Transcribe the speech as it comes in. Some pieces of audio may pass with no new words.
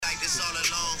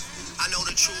know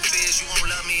the truth is you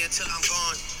won't love me until I'm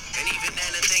gone. And even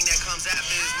then, the thing that comes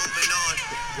after is moving on.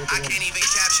 I can't even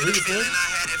capture the feeling I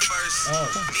had at first.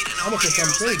 Meeting all my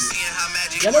heroes, like seeing how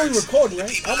magic works. Y'all know we works. recording,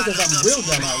 right? People I'm gonna say something real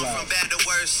dumb out loud. From bad to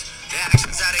worse. The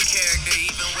actions out of character,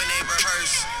 even when they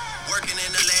rehearse. Working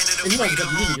in the land of the freedom.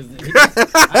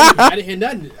 I didn't hear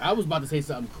nothing. I was about to say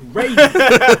something crazy.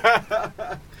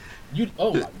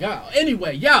 Oh my God.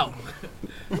 Anyway, yo.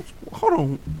 Hold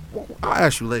on. I'll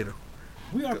ask you later.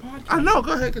 We are podcasting. I know.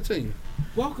 Go ahead. Continue.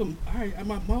 Welcome. All right,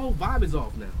 my whole vibe is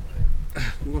off now.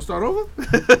 You want to start over?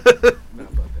 Nah,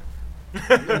 fuck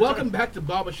that. Welcome back to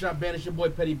Barbershop Band. It's your boy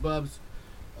Petty Bubs.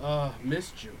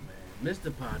 Missed you, man. Missed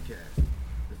the podcast.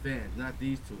 The fans, not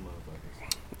these two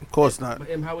motherfuckers. Of course not. But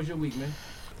Em, how was your week, man?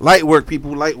 Light work,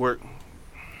 people. Light work.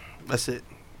 That's it.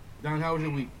 Don, how was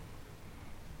your week?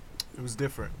 It was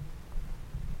different.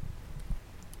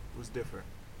 It was different.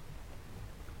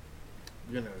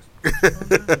 You're nervous.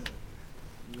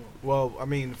 Well, I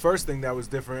mean, the first thing that was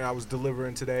different, I was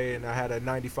delivering today, and I had a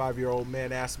 95-year-old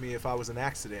man ask me if I was an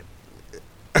accident.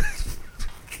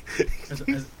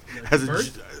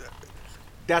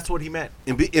 That's what he meant.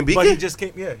 In Beacon? But he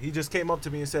just came up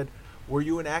to me and said, "Were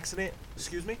you an accident?"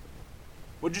 Excuse me?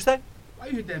 What'd you say? Why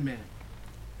you hit that man?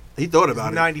 He thought about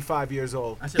He's it. 95 years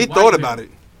old. I said, He why thought you about hit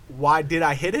it. Why did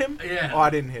I hit him? Yeah. Oh,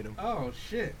 I didn't hit him. Oh,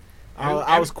 shit.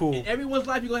 I was cool. In everyone's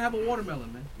life, you're going to have a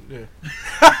watermelon, man. Yeah.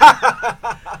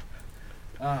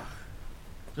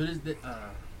 So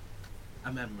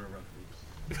I'm having a rough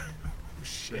week.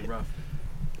 Shit. Rough.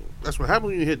 That's what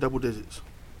happens when you hit double digits.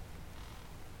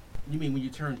 You mean when you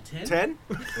turn 10? 10?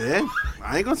 Yeah.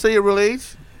 I ain't going to say your real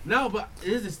age. No, but it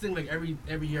is this thing like every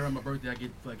year on my birthday, I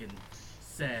get fucking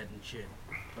sad and shit.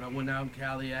 But I went out in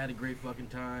Cali, I had a great fucking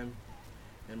time.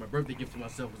 And my birthday gift to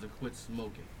myself was to quit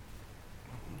smoking.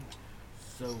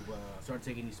 So I started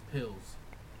taking these pills.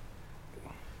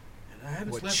 And I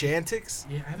haven't slept. Chantix?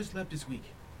 Yeah, I haven't slept this week.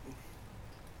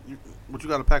 But you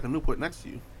got to pack a Newport next to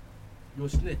you. You're a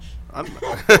snitch. I'm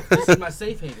This is my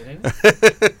safe haven, ain't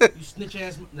it? You snitch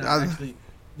ass. No, actually,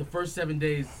 the first 7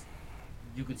 days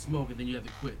you could smoke and then you have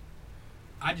to quit.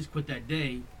 I just quit that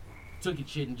day, took a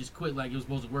shit and just quit like it was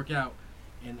supposed to work out,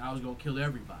 and I was gonna kill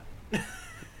everybody.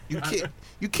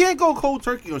 You can't go cold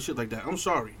turkey on shit like that. I'm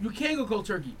sorry. You can go cold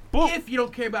turkey Boom. if you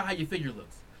don't care about how your figure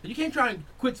looks. You can't try and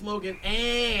quit smoking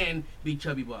and be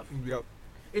chubby buff. Yep.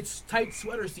 It's tight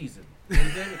sweater season.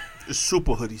 And then It's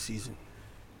super hoodie season.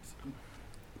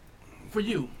 for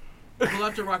you, pull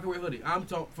out your Rockaway hoodie. I'm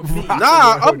talking for me. Nah,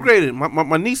 I upgraded.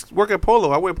 My niece work at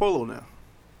Polo. I wear Polo now.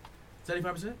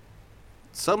 75%.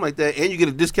 Something like that. And you get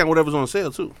a discount whatever's on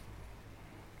sale, too.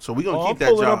 So we going to I'm keep that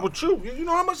pulling job. up with you. You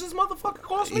know how much this motherfucker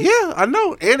cost me? Yeah, I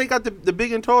know. And they got the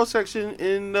big and tall section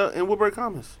in Woodbury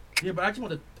Commons. Yeah, but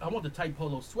I want the tight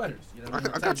polo sweaters. You know,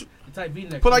 I got you. The tight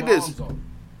V-neck. Put like with my this. arms off.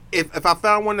 If I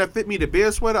found one that fit me, the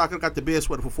bear sweater, I could have got the bear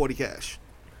sweater for 40 cash.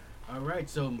 All right,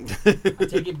 so I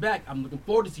take it back. I'm looking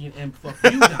forward to seeing M fuck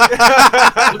you now.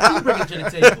 What you bringing to the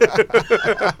table?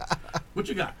 What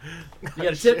you got? You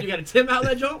got a tip? You got a Tim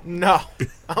outlet, Joe? No.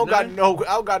 I don't got no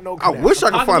I connect. wish I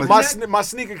could find a My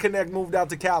sneaker connect moved out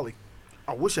to Cali.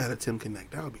 I wish I had a Tim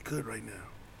Connect. That would be good right now.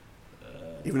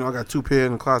 Even though I got 2 pair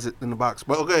in the closet in the box.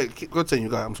 But okay, continue,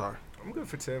 guys. I'm sorry. I'm good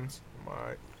for Tim's. I'm all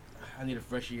right. I need a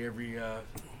freshie every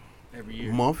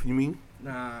year. Month, you mean?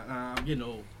 Nah, I'm getting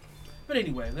old. But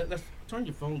anyway, let's turn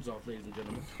your phones off, ladies and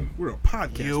gentlemen. We're a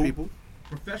podcast, people.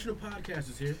 Professional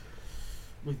podcasters here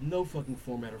with no fucking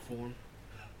format or form.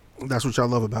 That's what y'all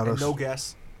love about And us. no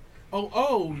guess.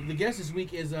 Oh, the guest this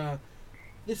week is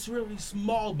this really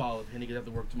small bottle of Henny because I have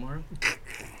to work tomorrow.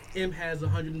 M has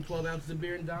 112 ounces of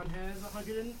beer and Don has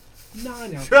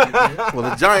 109 ounces of beer. Well,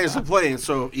 the Giants are playing,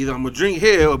 so either I'm going to drink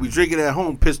here or be drinking at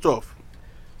home pissed off.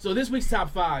 So this week's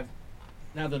top 5,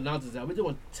 now the announcers out, we're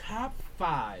doing top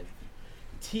 5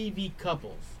 TV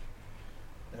couples.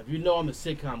 Now, if you know I'm a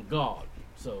sitcom god,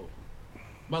 so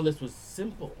my list was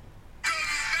simple.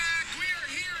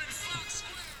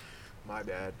 My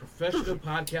bad. Professional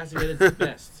podcasting at its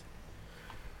best.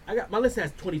 My list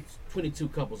has 22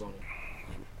 couples on it.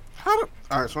 All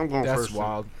right, so I'm going That's first.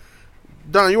 wild.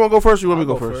 Don, you want to go first or you want me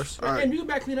to I'll go go first? first. All right. And you can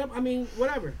back clean up. I mean,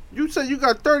 whatever. You said you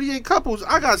got 38 couples.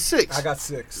 I got 6. I got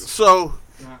 6. So,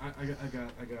 I got.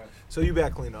 So you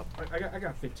back clean up. I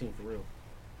got 15 for real.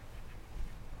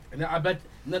 And I bet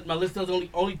my list does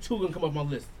only 2 gonna come off my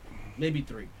list, maybe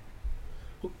 3.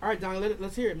 All right, Don,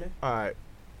 let's hear it, man. All right.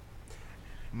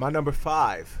 My number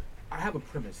 5, I have a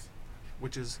premise,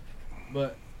 which is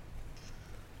but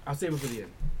I'll save it for the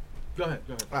end. Go ahead.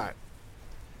 all right.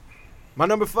 My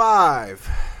number 5.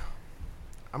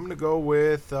 I'm gonna go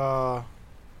with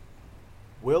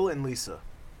Will and Lisa.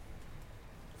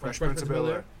 Fresh Prince of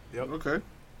Bel-Air. Yep. Okay.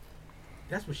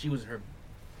 That's what she was in her.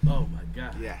 Oh my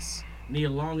god. Yes. Nia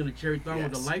Long in the cherry thong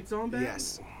with the lights on back?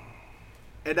 Yes.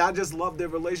 And I just loved their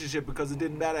relationship because it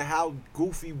didn't matter how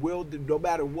goofy Will did, no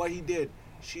matter what he did,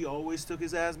 she always took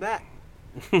his ass back.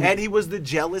 And he was the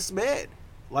jealous man,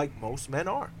 like most men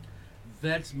are.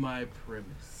 That's my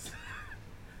premise.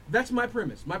 That's my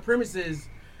premise. My premise is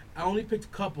I only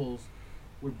picked couples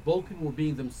where both people were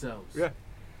being themselves. Yeah.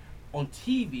 On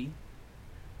TV,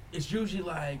 it's usually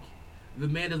like the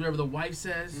man does whatever the wife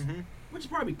says, which is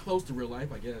probably close to real life,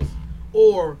 I guess.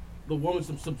 Or the woman's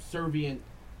some subservient,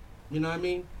 you know what I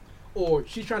mean? Or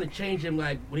she's trying to change him,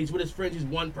 like when he's with his friends, he's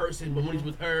one person, but when he's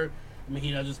with her, I mean,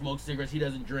 he doesn't smoke cigarettes, he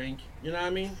doesn't drink, you know what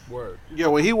I mean? Word. Yeah,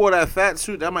 when he wore that fat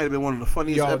suit, that might have been one of the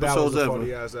funniest episodes that was a ever.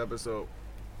 funny ass episode.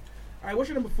 All right, what's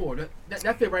your number 4?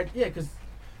 That fit right? Yeah, because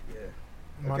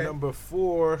My number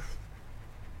 4,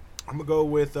 I'm gonna go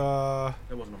with that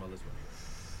wasn't on my list.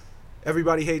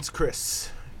 Everybody Hates Chris,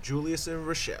 Julius and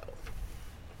Rochelle.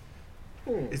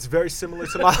 It's very similar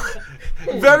to my,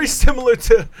 very similar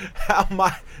to how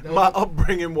my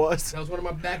upbringing was. That was one of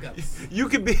my backups. You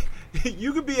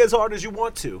could be as hard as you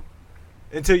want to,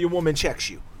 until your woman checks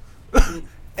you,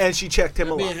 and she checked him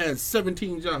a lot. Man had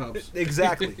 17 jobs.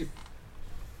 Exactly.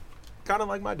 Kind of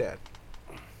like my dad.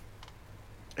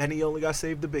 And he only got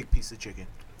saved the big piece of chicken.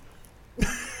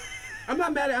 I'm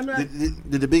not mad at.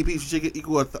 Did the big piece of chicken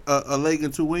equal a leg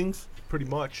and 2 wings? Pretty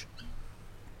much.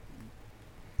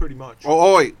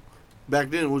 Oh, wait. Back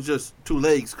then it was just 2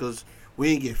 legs because we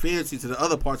didn't get fancy to the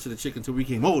other parts of the chicken until we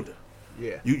became older.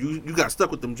 Yeah. You got stuck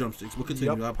with them drumsticks. We'll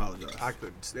continue. Yep. I apologize. I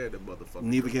couldn't stand them motherfuckers.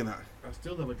 Neither can I. I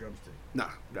still love a drumstick. Nah.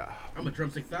 I'm a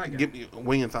drumstick thigh guy. Give me a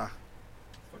wing and thigh.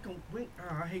 Fucking wing.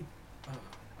 I hate.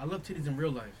 I love titties in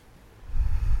real life,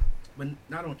 but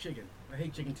not on chicken. I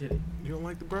hate chicken titty. You don't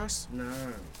like the breasts? Nah.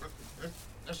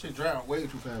 That shit dry out way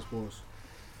too fast for us.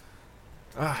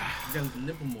 You gotta the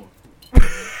nipple more.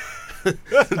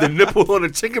 The nipple on the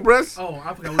chicken breast? Oh,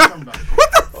 I forgot what we're talking about.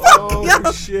 What the fuck? Oh,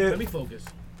 Yeah. shit. Let me focus.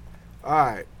 All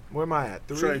right. Where am I at?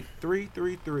 Trey. 3.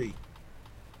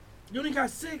 You only got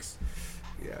 6.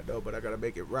 Yeah, I know, but I got to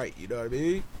make it right. You know what I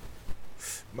mean?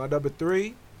 My number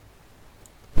 3,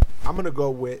 I'm going to go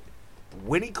with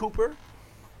Winnie Cooper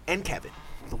and Kevin.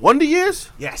 The Wonder Years?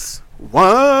 Yes.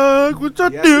 What would you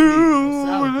Yes,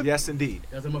 do? indeed. Yes, indeed.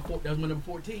 That was my number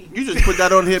 14. You just put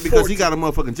that on here because he got a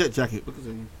motherfucking jet jacket.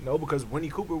 No, because Winnie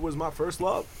Cooper was my first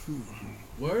love.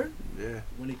 Word? Yeah.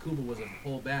 Winnie Cooper was a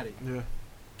whole baddie. Yeah.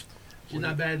 She's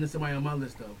not better than somebody on my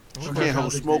list though. She can't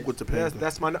hold smoke with the pants.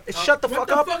 That's my. Shut the what fuck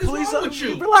the up, fuck is please. wrong with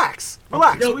you? Relax.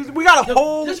 Yo, we got a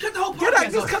whole. Just cut the whole Get podcast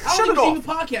that, just off. cut- I shut don't it even see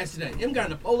the podcast today. Him got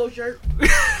in a polo shirt.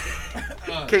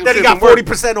 Then he got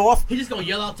 40% off. He just gonna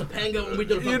yell out Topanga when we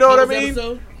do the You know what I Polo's mean?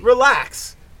 episode.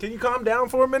 Relax. Can you calm down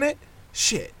for a minute?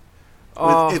 Shit.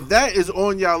 If that is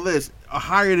on y'all list,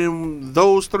 higher than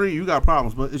those 3, you got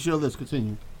problems. But it's your list.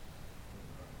 Continue.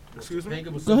 Excuse me?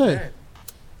 Topanga was Go so ahead. bad.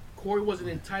 Corey was an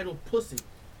entitled pussy.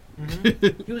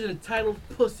 Mm-hmm. He was an entitled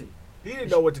pussy. He didn't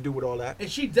know what to do with all that. And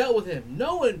she dealt with him.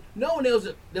 Knowing there was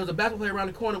a basketball player around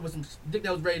the corner with some dick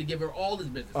that was ready to give her all his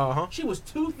business. Uh-huh. She was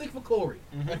too thick for Corey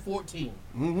at 14.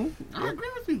 Mm-hmm. I agree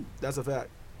with you. That's a fact.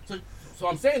 So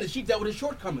I'm saying that she dealt with his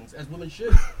shortcomings, as women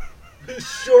should. His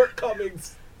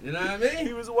shortcomings. You know what I He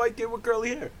mean? was a white kid with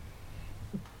curly hair.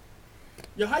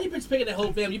 Yo, how you been picking that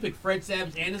whole family? You picked Fred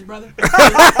Savage and his brother?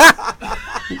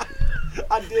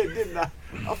 I did, didn't I?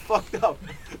 I fucked up.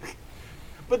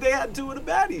 But they had 2 of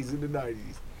the baddies in the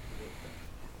 90s.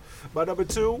 My number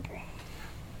 2,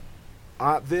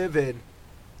 Aunt Viv and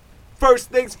First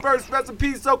Things First, rest in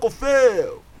peace, Uncle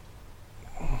Phil.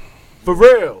 For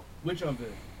real. Which of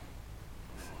it?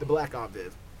 The black Aunt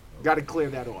Viv. Gotta clear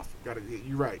that off.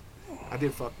 You're right. I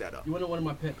did fuck that up. You wanna know one of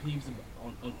my pet peeves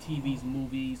on TVs,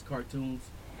 movies, cartoons?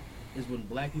 Is when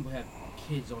black people have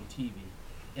kids on TV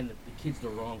and the kid's the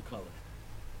wrong color.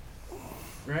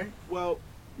 Right? Well,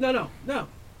 No.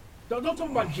 Don't talk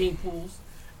about gene pools.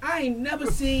 I ain't never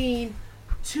seen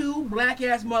 2 black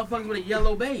ass motherfuckers with a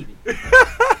yellow baby.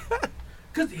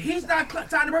 Cause he's not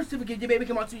signed the birth certificate. Your baby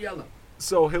come out too yellow.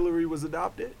 so Hillary was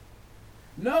adopted?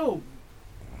 No,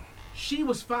 she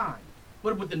was fine.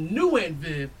 But with the new Aunt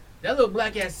Viv, that little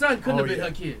black ass son couldn't have been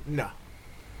her kid. No.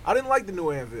 I didn't like the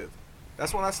new Aunt Viv.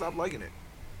 That's when I stopped liking it.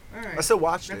 All right. I still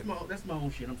watched it. That's my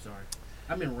own shit. I'm sorry.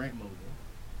 I'm in rant mode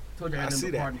though. Told you I I had see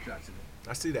them that. party shots today.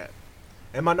 I see that.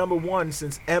 And my number 1,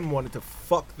 since M wanted to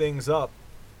fuck things up,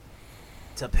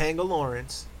 Topanga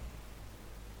Lawrence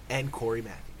and Corey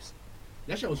Matthews.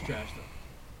 That show was trash though.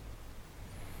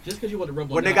 Just because you want to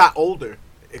rub on When they the got older,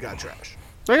 it got trash.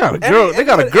 They got a girl. They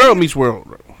got a girl meets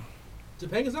world.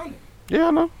 Topanga's on it. Yeah,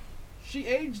 I know. She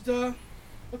aged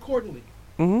accordingly.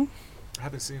 Mm-hmm. I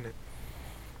haven't seen it.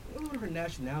 I don't know what her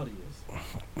nationality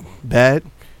is. Bad.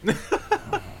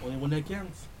 Only one that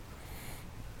counts.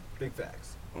 Big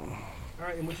facts. All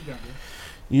right, and what you got, man?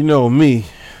 You know me.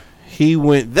 He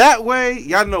went that way.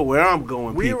 Y'all know where I'm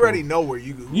going. We people. already know where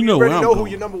you go. You know already where I'm know who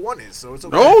going. your number one is, so it's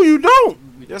okay. No, you don't.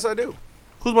 Yes, I do.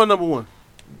 Who's my number one?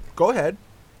 Go ahead.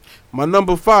 My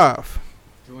number 5.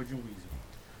 George and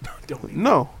Weezy. Don't even.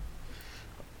 No.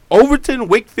 Overton,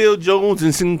 Wakefield, Jones,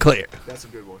 and Sinclair That's a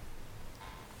good one.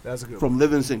 That's a good from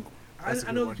Living Single. That's a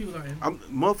I good know one. the people are in.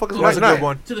 Motherfuckers one. That's right a now. good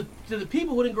one. To the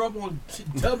people who didn't grow up on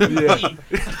WB,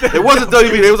 It wasn't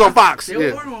WB. It was on Fox. they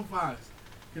Yeah. weren't on Fox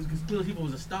because Little People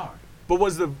was a star. But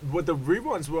the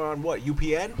reruns were on what?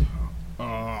 UPN?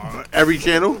 Every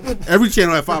channel. Every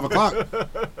channel at 5 o'clock.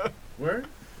 Where?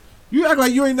 You act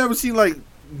like you ain't never seen like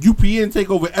UPN take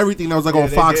over everything that was like Yeah, on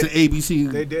they Fox did. and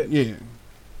ABC. They did. Yeah.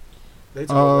 They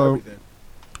told everything.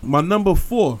 My number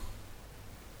 4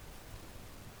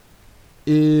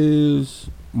 is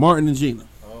Martin and Gina.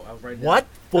 Oh, I was writing What?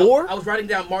 Down, 4? I was writing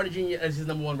down Martin Jr. as his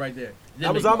number 1 right there.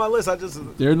 That was on my list.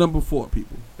 They're number 4,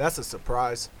 people. That's a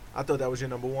surprise. I thought that was your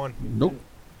number 1. Nope.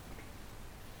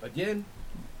 Again,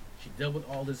 she dealt with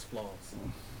all his flaws.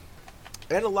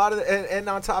 And a lot of and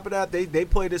on top of that, they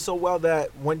played it so well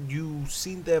that when you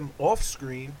seen them off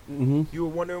screen, Mm-hmm. you were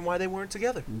wondering why they weren't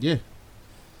together. Yeah.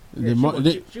 And Yeah,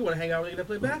 then she want to hang out with niggas that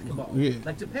play basketball. Yeah.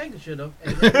 Like Topanga should have.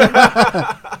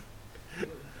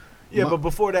 Yeah, but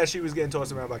before that, she was getting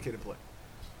tossed around by Kid and Play.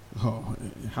 Oh,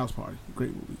 House Party.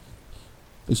 Great movie.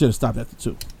 They should have stopped after 2.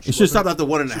 It should have wasn't- stopped after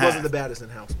 1.5. She wasn't the baddest in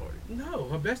House Party. No,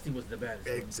 her bestie was the baddest.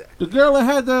 Exactly. The girl that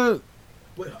had the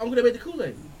Wait, I'm gonna make the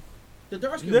Kool-Aid. The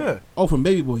dark skin. Yeah. from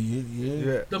Baby Boy.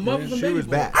 Yeah. The mother from She Baby was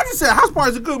Boy. bad. I just said House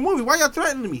Party is a good movie. Why y'all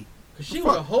threatening me? Cause she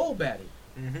was a whole baddie.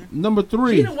 Number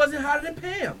 3. Gina wasn't hotter than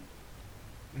Pam.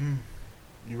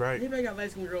 You're right. Anybody got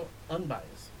light skin girl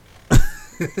unbiased?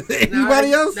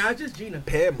 Anybody else? Nah, just Gina.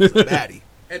 Pam was a baddie.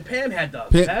 And Pam had the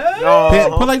Pam- best.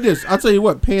 Pam, put like this. I'll tell you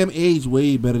what. Pam aged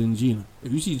way better than Gina.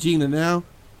 If you see Gina now,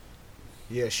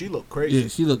 Yeah, she looked crazy.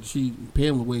 yeah,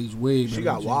 Pam aged way better. She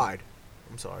got than Gina. wide.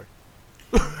 I'm sorry.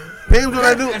 Pam's what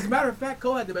I do. As a matter of fact,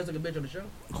 Cole had the best looking bitch on the show.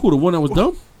 Who, the one that was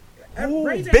dumb?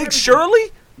 Brains had Big everything.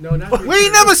 Shirley? No, not Big We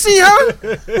ain't Shirley. never see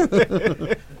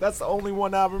her. That's the only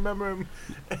one I remember him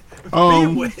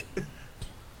being with.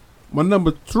 My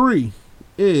number 3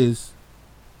 is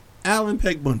Alan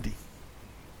Peck Bundy.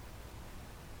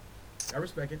 I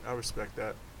respect it. I respect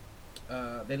that.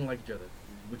 They don't like each other,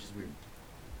 which is weird.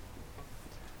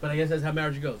 But I guess that's how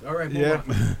marriage goes. All right, move Yeah.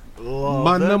 on.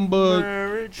 My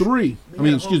number 3. We I mean,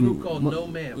 had a excuse whole me. group called No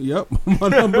Ma'am. Yep. My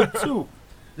number 2.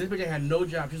 This bitch had no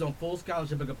job. She was on full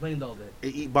scholarship and complained all day. They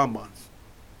eat bonbons.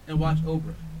 And watched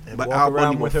Oprah. And But walk Al around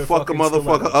Bundy with will her fuck a fucking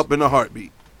motherfucker stilettos. up in a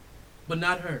heartbeat. But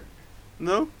not her.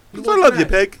 No? He Because I wants love you,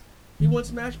 smash. Peg. He wants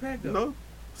smash pack though. No?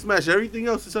 Smash everything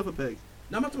else except for Peg.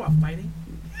 No, I'm not talking about fighting.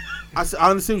 I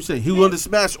understand what you're saying. He wanted to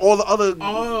smash all the other.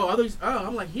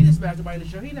 I'm like, he didn't smash nobody in the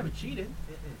show. He never cheated.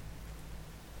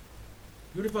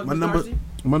 You didn't fuck My Miss number, Darcy?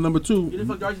 my number You 2. didn't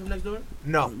fuck Darcy from next door?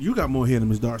 No. You got more hair than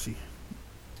Miss Darcy.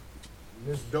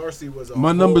 Miss Darcy was a My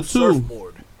whole number 2.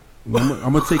 surfboard.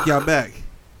 I'm gonna take y'all back.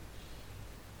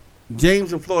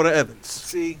 James and Florida Evans.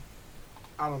 See,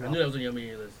 I don't I knew know. that was on your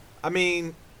media list. I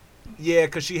mean, yeah,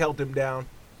 because she held him down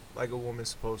like a woman's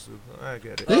supposed to. I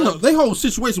get it. They whole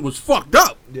situation was fucked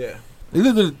up. Yeah. They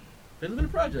lived in They live in a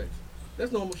project.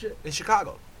 That's normal shit. In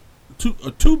Chicago. a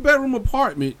 2-bedroom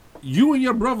apartment. You and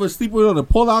your brother sleeping on a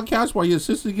pull-out couch while your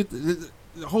sister get the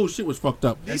whole shit was fucked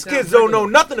up. These sounds kids don't know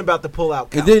regular. nothing about the pull-out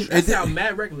couch. And then, That sound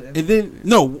mad regular. and then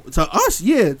no, to us,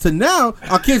 yeah. To now,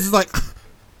 our kids is like,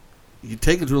 you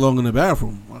taking too long in the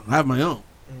bathroom. I have my own.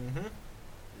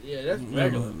 Yeah, that's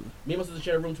regular. Me and my sister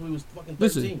shared a room till we was fucking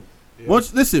 13.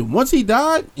 Listen. Once he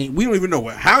died, and we don't even know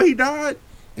how he died,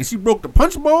 and she broke the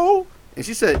punch bowl, and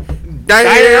she said,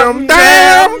 "Damn,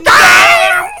 damn,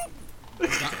 damn."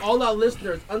 Now, all our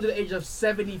listeners under the age of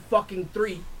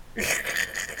 73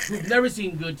 who've never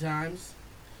seen Good Times,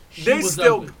 she They was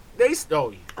still. ugly. They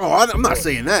still. Oh, I'm not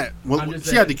saying that. Well, I'm just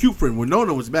she had the saying. cute friend when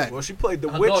Nona was back. Well, she played the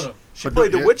Her witch. daughter. She Her played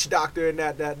the daughter, yeah. witch doctor in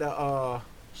that.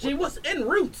 She was in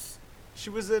Roots. She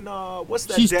was in what's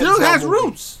that? She still Denzel has movie?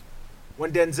 roots.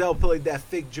 When Denzel played that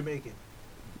fake Jamaican.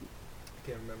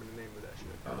 Can't remember the name of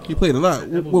that shit. He played a lot. That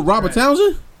With movie was Robert trash.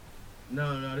 Townsend?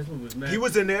 No, this one was mad. He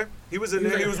was in there. He was in He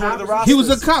was there. like He was a one of the cop or rosters. He was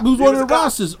a cop. He was one of the a cop.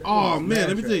 rosters. Oh, was man, mad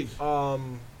let me trash. think.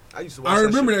 I used to watch I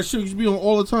remember shit. that shit used to be on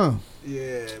all the time. Yeah,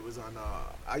 it was on.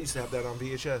 I used to have that on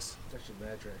VHS. That shit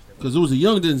mad trash. Because it was a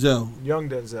young Denzel. Young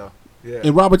Denzel. Yeah.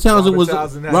 And Robert Townsend was had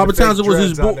the Robert fake Townsend was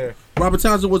his dreads on boy. there. Robert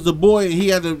Townsend was the boy, and he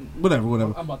had the whatever. I'm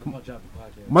about to punch out the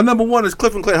podcast. My number one is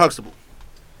Cliff and Clay Huxtable.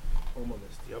 On my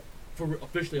list. Yep.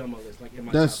 Officially on my list, like in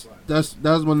my That's top 5.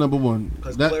 that's my number one.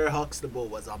 Because That Claire Huxtable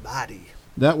was a body.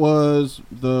 that was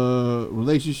the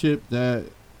relationship that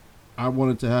I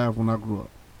wanted to have when I grew up.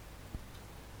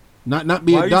 Not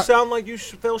being Why a you sound like you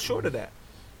fell short of that?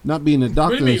 not being a What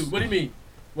doctor. do you mean? What do you mean?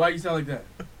 Why you sound like that?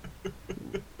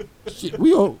 Shit,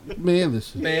 we all man.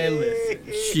 Listen, Man,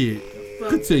 listen. shit.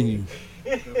 Continue.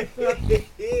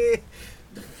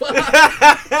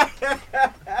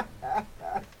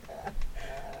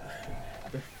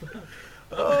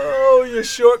 Oh, your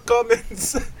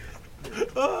shortcomings.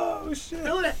 Oh, shit.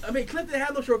 I mean, Cliff didn't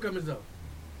have no shortcomings though.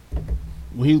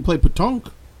 When he played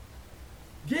Patonk,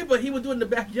 Yeah, but he would do it in the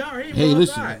backyard. He Hey, hey,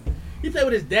 listen. outside. He played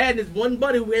with his dad and his one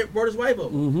buddy who brought his wife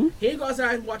over. mm-hmm. He ain't go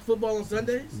outside and watch football on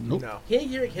Sundays. Nope. No. He ain't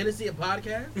hearing Hennessy a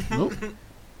podcast. Nope.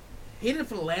 He didn't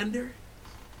philander.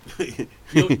 he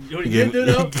You know what he did do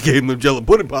though? gave him jello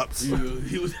pudding pops.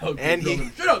 He was out And there he-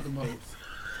 shit out the most.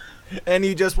 And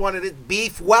he just wanted it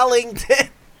beef Wellington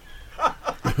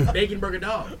Bacon burger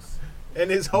dogs. and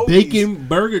his hoagies. Bacon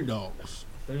burger dogs.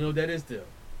 Don't know what that is still.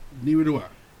 Neither do I.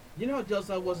 You know how jealous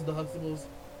I was of the Huxtables?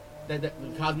 The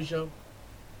Cosby Show?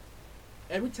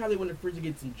 Every time they went to the fridge to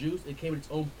get some juice, it came with its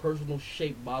own personal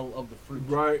shaped bottle of the fruit.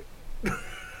 Right. You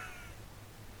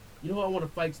know who I want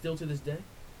to fight still to this day?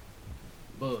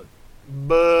 Bud.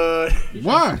 But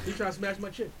Why? He trying to smash my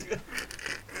chick.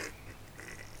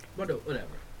 But no, whatever.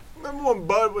 remember when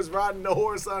Bud was riding the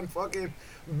horse on fucking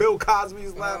Bill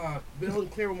Cosby's lap? Bill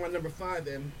and clear with my number 5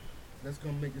 then. That's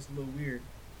going to make this a little weird.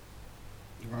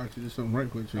 All right, you did something right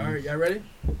quick. Alright, y'all ready?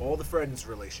 All the friends'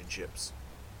 relationships.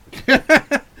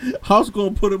 I was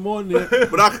gonna put him on there,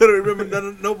 but I couldn't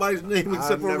remember nobody's name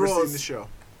except I've for never Ross. seen the show.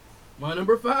 My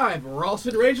number 5, Ross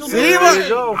and Rachel. See, There what? you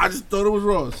go. I just thought it was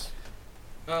Ross.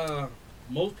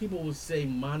 Most people would say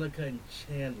Monica and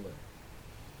Chandler.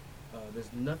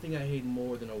 There's nothing I hate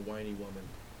more than a whiny woman.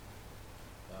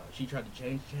 She tried to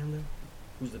change Chandler,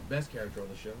 who's the best character on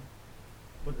the show.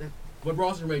 But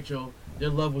Ross and Rachel, their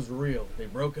love was real. They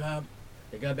broke up,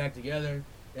 they got back together,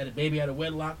 they had a baby out of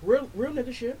wedlock. Real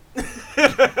nigga shit.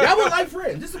 Y'all were like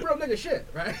friends. This is real nigga shit,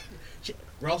 right?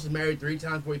 Ross was married 3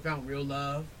 times before he found real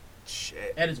love.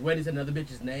 Shit. At his wedding, he said another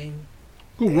bitch's name.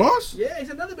 Who, Ross? Yeah, he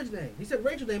said another bitch's name. He said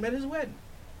Rachel's name at his wedding.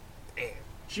 Damn.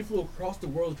 She flew across the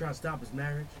world to try to stop his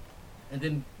marriage. And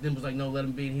then was like, no, let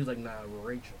him be. And he was like, nah,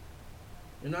 Rachel.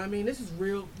 You know what I mean? This is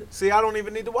real. See, I don't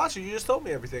even need to watch it. You just told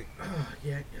me everything.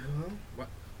 Yeah, what?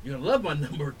 You're going to love my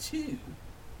number 2.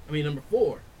 I mean, number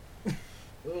 4.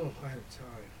 Oh, I have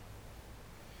time.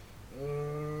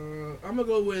 I'm going to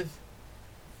go with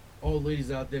all the ladies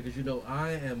out there because you know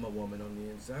I am a woman on the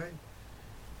inside.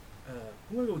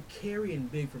 I'm going to go with Carrie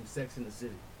and Big from Sex and the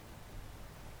City.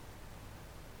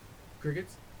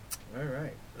 Crickets? All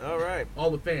right. All right.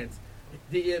 All the fans.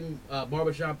 DM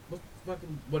Barbershop,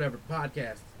 fucking whatever,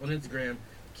 podcast on Instagram.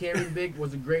 Carrie and Big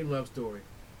was a great love story.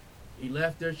 He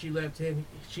left her, she left him.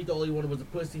 She thought all he wanted was a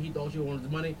pussy. He thought she wanted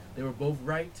his money. They were both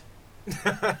right.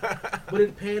 But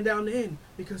it panned down the end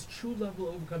because true love will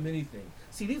overcome anything.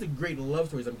 See, these are great love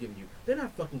stories I'm giving you. They're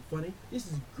not fucking funny. This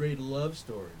is great love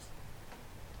stories.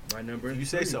 My number You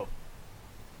say 3. so.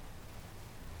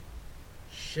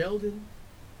 Sheldon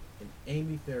and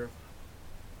Amy Farrah.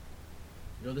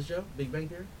 You know the show? Big Bang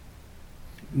Theory?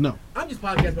 No. I'm just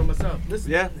podcasting by myself.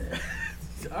 Listen. Yeah.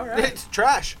 All right. It's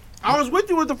trash. I was with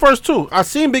you with the first 2. I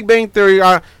seen Big Bang Theory.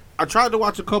 I tried to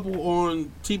watch a couple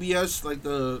on TBS, like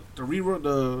the rerun,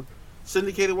 the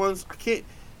syndicated ones. I can't.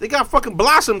 They got fucking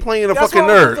Blossom playing a That's fucking what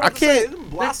I was nerd. about I to say. can't Isn't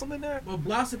Blossom in there? Well,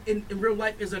 Blossom in real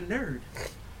life is a nerd.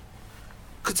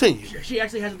 continue. She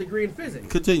actually has a degree in physics.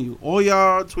 Continue. All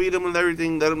y'all tweet him and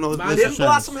everything. Let him know his Mine business Didn't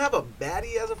Channels. Blossom have a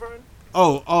baddie as a friend?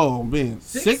 Oh man,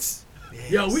 6? 6?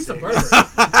 Yo, we some 6.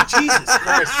 perverts. Jesus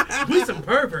Christ. We some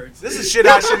perverts. This is shit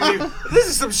I shouldn't even. This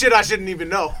is some shit I shouldn't even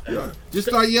know. Just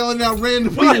start yelling out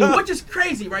random people. Which is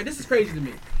crazy, right? This is crazy to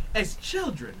me. As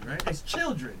children, right? As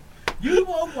children, you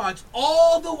won't watch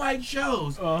all the white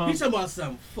shows. You talking about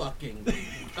some fucking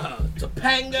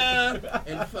Topanga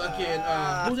and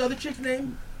fucking who's the other chick's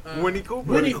name? Winnie Cooper.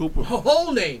 Winnie Cooper. Her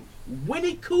whole name,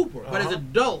 Winnie Cooper. But as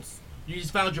adults, you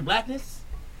just found your blackness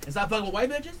and stop fucking with white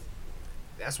bitches.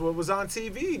 That's what was on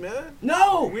TV, man.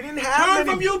 No, We didn't have turn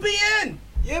many. from UPN.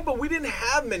 Yeah, but we didn't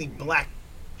have many black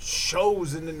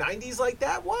shows in the 90s like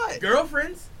that. What?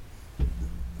 Girlfriends.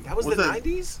 That was What's the that?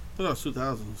 90s? That was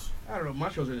 2000s. I don't know. My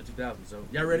shows are in the 2000s. So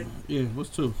y'all ready? Yeah, what's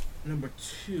 2? Number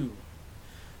 2.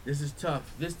 This is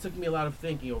tough. This took me a lot of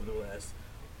thinking over the last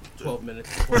 12 minutes.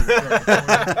 before we started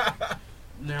recording.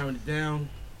 narrowing it down.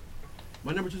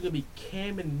 My number 2 is gonna be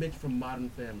Cam and Mitch from Modern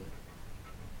Family.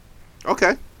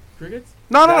 Okay. Crickets?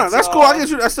 No. That's cool. I guess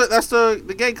you. That's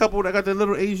the gay couple that got the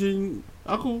little Asian.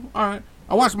 Oh, cool. All right.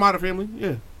 I watched Modern Family.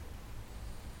 Yeah.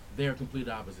 They are complete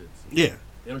opposites. Yeah.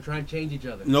 They don't try and change each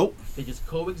other. Nope. They just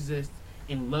coexist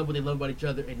and love what they love about each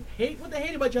other and hate what they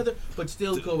hate about each other, but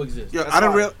still coexist. Yeah,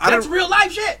 That's That's real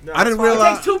life shit. No, I didn't that's fine. It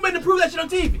realize. takes 2 men to prove that shit on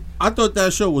TV. I thought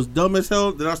that show was dumb as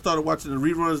hell. Then I started watching the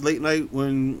reruns late night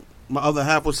when my other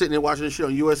half was sitting there watching the shit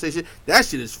on USA shit. That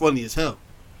shit is funny as hell.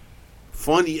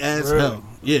 Funny as Really? hell.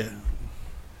 Yeah. I'm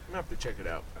gonna have to check it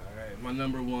out. All right, my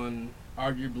number 1,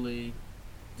 arguably,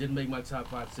 didn't make my top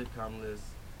 5 sitcom list.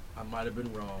 I might have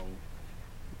been wrong.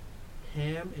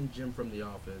 Pam and Jim from The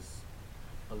Office.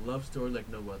 A love story like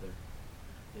no other.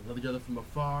 They loved each other from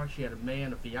afar. She had a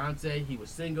man, a fiance. He was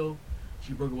single.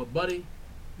 She broke up with Buddy.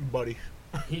 Buddy.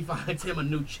 He finds him a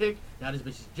new chick. Now this bitch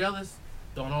is jealous.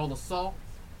 Throwing all the salt.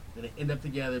 Then they end up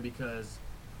together because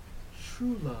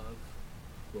true love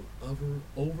will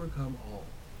overcome all.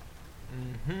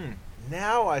 Mm-hmm.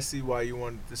 Now I see why you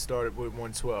wanted to start it with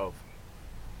 112.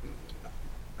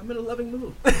 I'm in a loving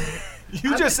mood.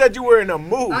 You just said you were in a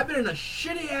mood. I've been in a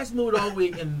shitty ass mood all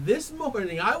week, and this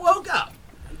morning I woke up.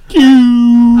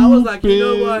 I was like, you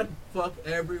know what? Fuck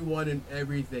everyone and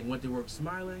everything. Went to work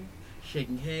smiling,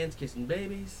 shaking hands, kissing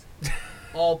babies.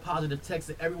 All positive texts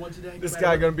to everyone today. This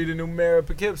guy gonna be the new mayor of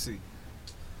Poughkeepsie.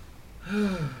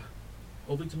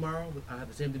 Hopefully tomorrow I have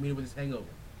the same demeanor with this hangover.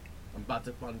 I'm about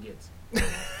to fun gets.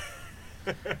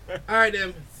 All right,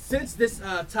 then. Since this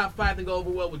top 5 didn't go over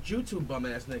well with you two bum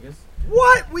ass niggas,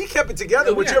 What? We kept it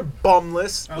together Yeah, we with got- your bum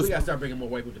list. we gotta start bringing more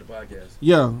white people to the podcast.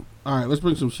 Yeah. All right. Let's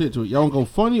bring some shit to it. Y'all want to go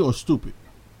funny or stupid?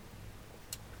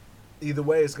 Either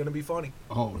way, it's gonna be funny.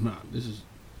 Oh nah. This is.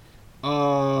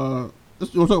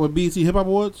 Let's talk about BET Hip Hop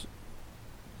Awards.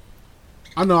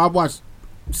 I know I watched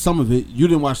some of it. You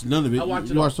didn't watch none of it. I watched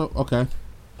you it all. watched some? Okay.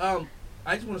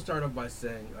 I just want to start off by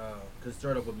saying, because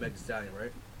start off with Meg Thee Stallion,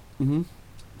 right? Mm-hmm.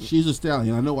 She's a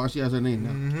stallion. I know why she has her name now.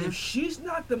 Mm-hmm. If she's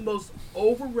not the most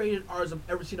overrated artist I've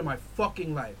ever seen in my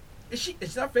fucking life, is she?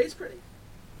 Is her face pretty?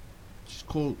 She's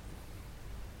called.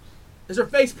 Is her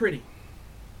face pretty?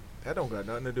 That don't got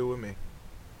nothing to do with me.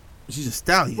 She's a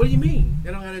stallion. What do you mean?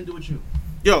 That don't have nothing to do with you.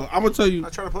 Yo, I'm gonna tell you. I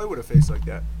try to play with a face like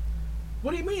that.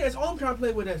 What do you mean? That's all I'm trying to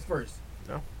play with at first.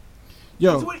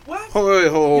 Yo, So what? hold on, You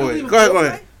don't Go believe in ahead, go foreplay?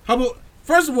 ahead. How about?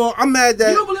 First of all, I'm mad You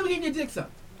that. don't believe in getting your dick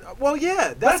sucked. Well,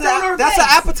 yeah, That's on her that's an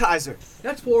face. appetizer.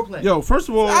 That's foreplay. Yo, first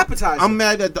of all, Appetizer. I'm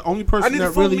mad that the only I person need a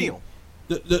that full really, meal.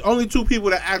 the only 2 people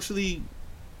that actually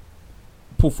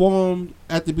performed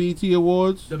at the BET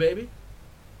Awards. The baby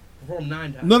performed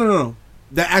 9 times. No.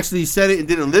 That actually said it and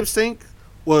didn't lip sync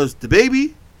was the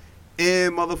baby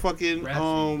and motherfucking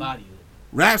Rhapsody, body.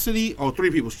 Rhapsody. Oh,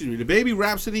 3 people. Excuse me. The baby,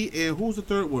 Rhapsody, and who's the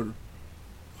third one?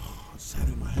 It's sat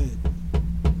in my head.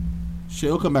 Shit,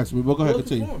 it'll come back to me. But go ahead,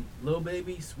 continue. Lil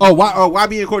Baby. Sweet, Oh,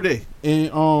 YB and Cordae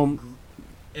and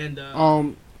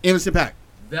and Anderson .Paak.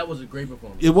 that was a great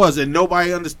performance. It was, and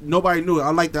nobody knew it.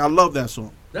 I like that. I love that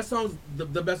song. That song's the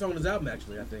best song on his album,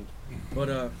 actually, I think. But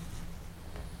the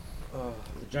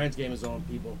Giants game is on,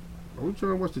 people. Are we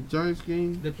trying to watch the Giants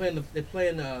game? They're playing the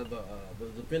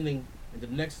defending and the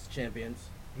next champions.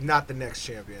 Not the next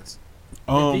champions.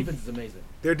 Their defense is amazing.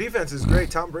 Their defense is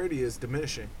great. Tom Brady is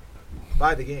diminishing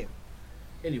by the game.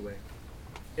 Anyway,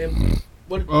 and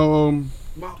what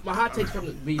my hot takes from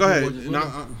the BET Go ahead. Awards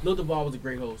is Lil Duval was a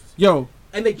great host, Yo,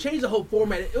 and they changed the whole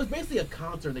format. It was basically a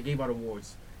concert that gave out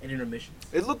awards and intermissions.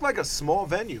 It looked like a small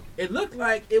venue. It looked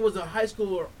like it was a high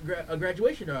school a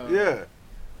graduation Yeah.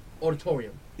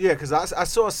 auditorium. Yeah, because I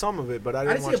saw some of it, but I I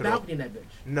didn't didn't watch see a it all. balcony in that bitch.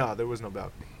 No, there was no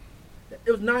balcony.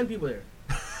 It was 9 people there.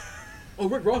 Oh,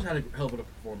 Rick Ross had a hell of a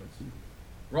performance.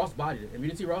 Ross bodied it. If you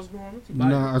didn't see Ross's performance, he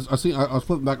bodied it. I was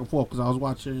flipping back and forth because I was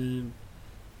watching.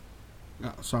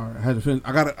 Sorry, I had to finish.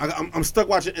 I'm stuck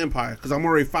watching Empire because I'm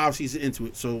already 5 seasons into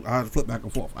it, so I had to flip back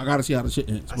and forth. I got to see how the shit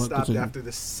ends. I But stopped continue. after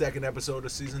the 2nd episode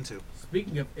of season 2.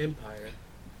 Speaking of Empire,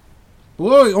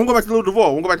 Wait, I'm gonna go back to Lil Duval.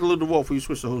 I'm gonna go back to Lil Duval before you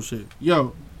switch the whole shit.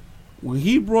 Yo, when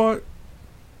he brought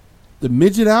the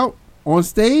midget out on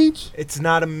stage, It's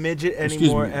not a midget excuse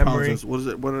anymore, me, Emery. apologize. What is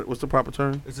it? What's the proper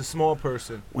term? It's a small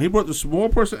person. When he brought the small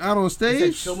person out on he said,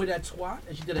 stage, "Show me that twat,"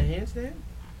 and she did a handstand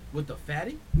with the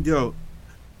fatty. yo,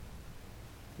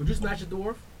 Would you smash a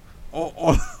dwarf?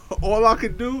 all I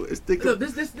could do is think. Look,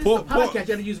 this is a Paul- podcast. You have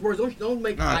to use words. Don't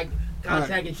make All right. eye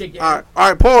contact and shake your All head.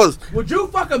 right, pause. Would you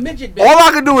fuck a midget, bitch? All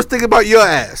I can do is think about your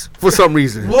ass for some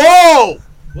reason. Whoa!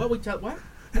 What we tell? What?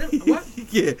 I didn't, what?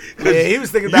 Yeah, Yeah, he was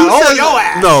thinking about said, your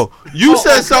ass. No, you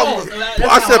said Oh, something. pause. That's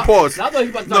I said how pause. I thought he was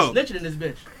about to start No. snitching in this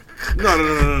bitch.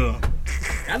 No.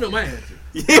 I know my answer.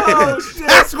 Yeah, Oh, shit.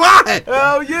 that's why.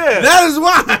 Hell yeah. That is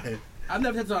why. I've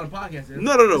never had this on a podcast.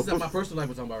 No. This is my personal life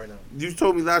we're talking about right now. You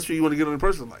told me last week you want to get on the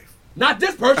personal life. Not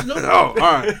this personal. Oh, all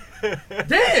right.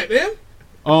 Damn, man.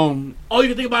 All you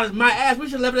can think about is my ass. We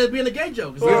should have left it as being a gay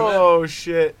joke. Oh,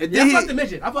 shit. And Yeah, then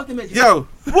I fucked the midget. Yo.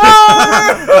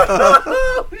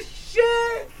 Oh,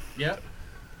 shit. Yep.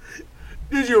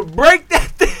 Did you break that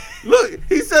thing? Look,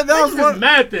 he said that was This is one.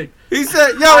 mad thing. He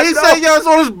said, I it's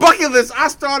on his bucket list. I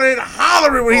started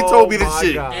hollering when he told me this my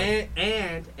shit. God.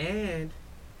 And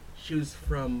she was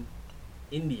from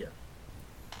India.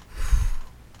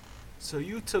 So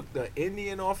you took the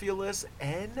Indian off your list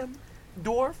and the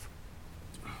dwarf?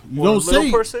 You Or don't the little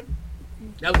say. person?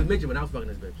 That was a midget when I was fucking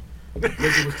this bitch.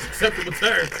 Midget was acceptable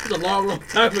term. It was a long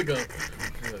time ago.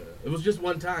 It was just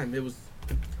one time. It was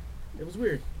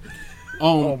weird.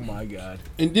 Oh my God.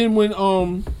 And then when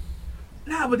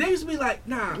Nah, but they used to be like,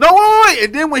 nah. no wait.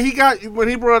 And then when he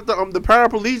brought up the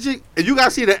paraplegic, and you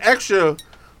gotta see the extra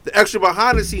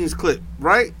behind the scenes clip,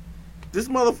 right? This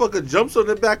motherfucker jumps on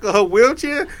the back of her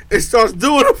wheelchair and starts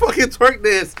doing a fucking twerk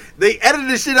dance. They edited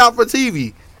this shit out for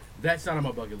TV. That's not on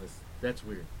my bucket list. That's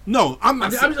weird. No, I'm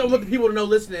I'm not. just want the people to know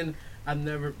listening. I've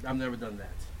never done that.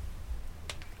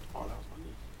 Oh, that was my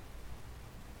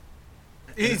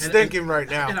knee. He's And- thinking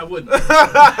right And I now. wouldn't.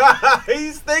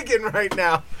 He's thinking right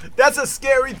now. That's a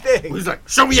scary thing. He's like,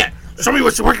 show me that. Show me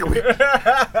what you're working with.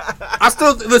 I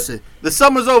still listen. The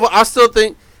summer's over. I still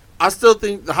think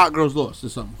the hot girls lost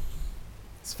this summer.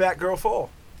 It's Fat Girl Fall.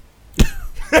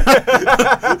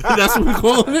 That's what we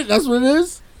calling it. That's what it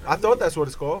is. I thought that's what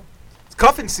it's called. It's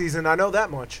cuffing season. I know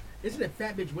that much. Isn't it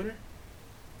fat bitch winter?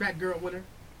 Fat girl winter?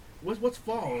 What's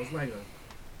fall? It's like a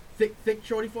thick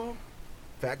shorty fall?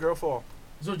 Fat Girl Fall.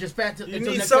 So just fat till You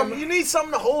until need next something. summer? You need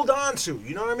something to hold on to.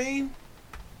 You know what I mean?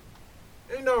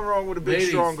 Ain't nothing wrong with a big Ladies,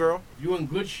 strong girl. If you're in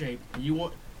good shape and you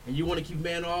want to keep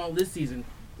man all this season,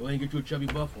 go ahead and get you a chubby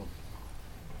buff one.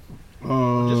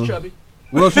 Just chubby.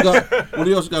 What else you got? What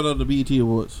else you got on the BET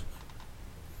Awards?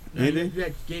 Now, you Anything?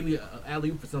 had gave me an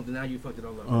alley-oop for something. Now you fucked it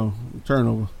all up. Oh,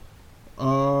 turnover.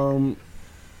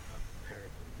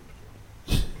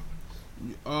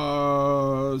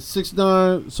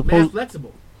 6ix9ine Mad supposed.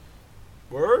 flexible.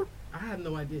 Word? I had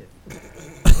no idea.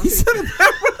 He said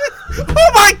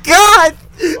oh my god!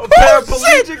 A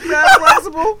paraplegic, mad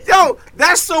flexible. Yo,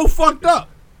 that's so fucked up.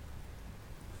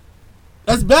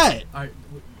 That's bad. All right,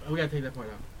 we gotta take that part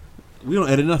out. We don't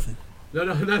edit nothing. No.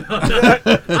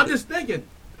 I'm just thinking.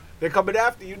 They're coming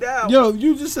after you now. Yo,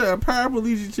 you just said a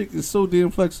paraplegic chick is so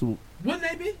damn flexible. Wouldn't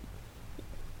they be?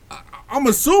 I'm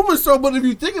assuming so, but if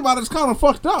you think about it, it's kind of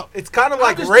fucked up. It's kind of I'm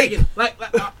like just rape. thinking,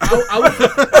 I was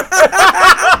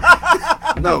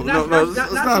No, not it's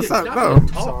being not.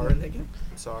 tall, Sorry. nigga.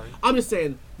 Sorry. I'm just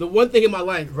saying the one thing in my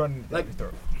life, Running like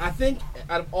I think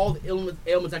out of all the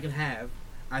ailments I could have,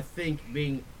 I think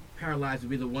being paralyzed would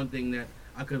be the one thing that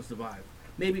I could have survived.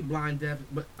 Maybe blind, deaf,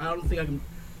 but I don't think I can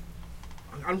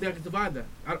survive that.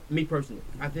 Me personally,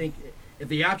 I think if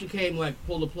the option came like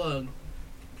pull the plug,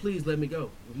 please let me go.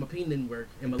 If my peen didn't work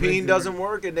and my legs Peen didn't doesn't work,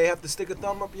 work, and they have to stick a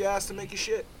thumb up your ass to make you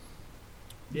shit.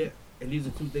 yeah. And these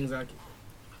are two things I can.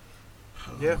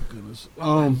 Yeah. Goodness.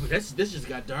 This just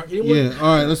got dark. Yeah.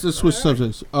 All right. Let's just switch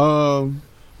subjects.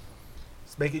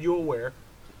 It's making you aware.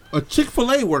 A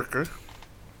Chick-fil-A worker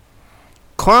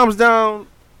climbs down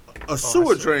a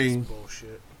sewer drain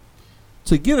Bullshit.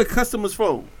 to get a customer's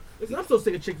phone. Listen, I'm so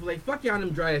sick of Chick-fil-A. Fuck y'all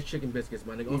them dry ass chicken biscuits,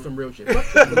 my nigga. On some real shit. Fuck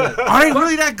Chick-fil-A. Are they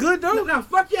really that good though? No,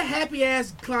 fuck your happy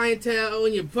ass clientele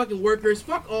and your fucking workers.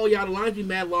 Fuck all y'all. The lines be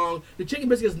mad long. The chicken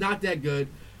biscuit is not that good.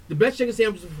 The best chicken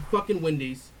sandwiches are fucking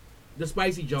Wendy's. The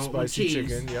spicy joint with Spicy cheese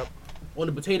chicken. Yep. on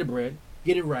the potato bread.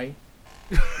 Get it right.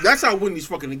 That's how Wendy's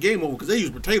fucking the game over because they use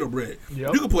potato bread.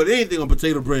 Yep. You can put anything on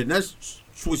potato bread, and that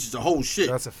switches the whole shit.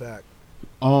 That's a fact.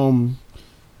 Um,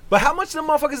 But how much them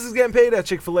motherfuckers is getting paid at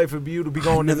Chick-fil-A for you to be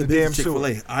going in the damn sewer?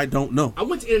 Chick-fil-A. I don't know. I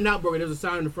went to In-N-Out Burger. There was a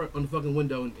sign on the front on the fucking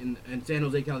window in San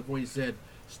Jose, California. Said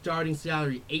starting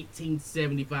salary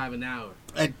 $18.75 an hour.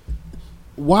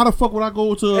 Why the fuck would I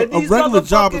go to And a these regular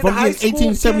job if motherfucking I'm high getting school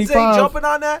kids ain't $18.75? jumping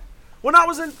on that. When I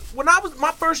was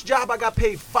my first job, I got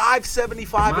paid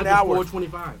 $5.75 an hour.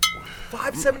 $4.25.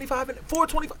 $5.75 and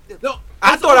 $4.25. No,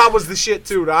 I thought I was the shit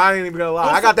too. Though. I ain't even gonna lie. I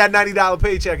Also- got that $90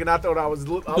 paycheck, and I thought I was. I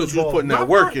You was was putting that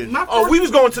work in. Oh, we was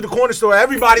going to the corner store.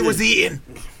 Everybody was eating.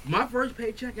 My first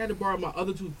paycheck, I had to borrow my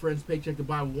other two friends' paycheck to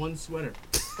buy one sweater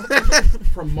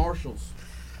from Marshalls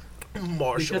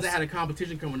Marshalls. because I had a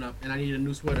competition coming up and I needed a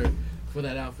new sweater for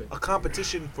that outfit. A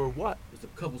competition for what? It's a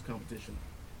couples competition.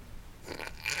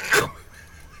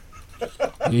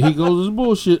 Here he goes his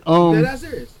bullshit. Dead ass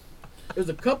serious. It was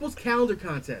a couples calendar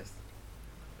contest.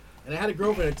 And I had a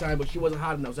girlfriend at the time, but she wasn't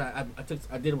hot enough, so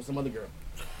I did it with some other girl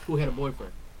who had a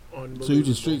boyfriend. So you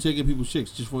just straight taking people's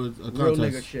chicks just for a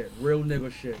contest? Real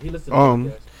nigga shit. He listens to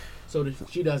podcasts. So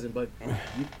she doesn't, but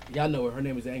y'all know her. Her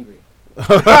name is Angry.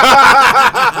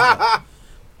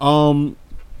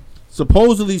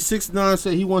 Supposedly 6ix9ine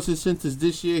said he wants his sentence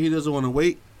this year. He doesn't want to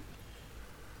wait.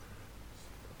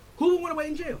 Who would want to wait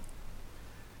in jail?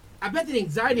 I bet the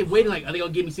anxiety of waiting, like, are they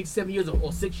going to give me 6, 7 years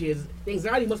or 6 years? The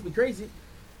anxiety must be crazy.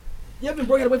 You ever been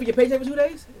breaking away for your paycheck for 2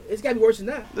 days? It's got to be worse than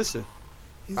that. Listen.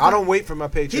 I don't wait for my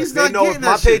paycheck. He's they not know if getting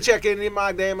my that shit. paycheck ain't in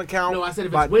my damn account. No, I said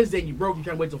if it's Wednesday and you broke, you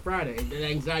trying to wait till Friday. And the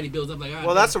anxiety builds up like,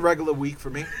 well, that's a regular week for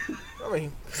me. I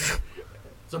mean,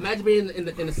 so imagine being in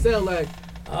the cell like,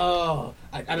 oh,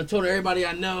 I done told everybody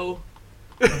I know.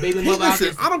 My baby mother out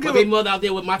there. My baby mother out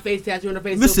there with my face tattoo on her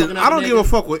face. Listen, I don't give a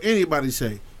fuck what anybody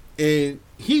say. And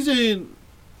he's in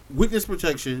witness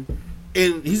protection,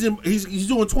 and he's doing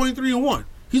 23-1.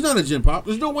 He's not a gym pop.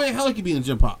 There's no way in hell he could be in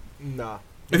gym pop. nah.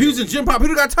 If he was in gym pop, he'd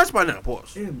have got touched by now.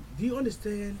 Pause. Em, do you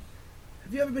understand?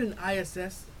 Have you ever been in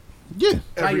ISS Yeah.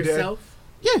 by Every day. yourself?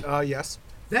 Yeah. Yes.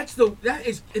 That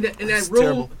is in that It's room.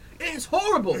 terrible. It's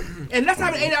horrible, and that's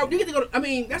not an 8 hour. You get to go.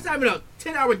 That's not even a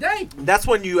 10-hour day That's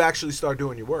when you actually start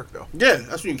doing your work, though. Yeah,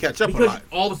 that's when you catch up a because lot.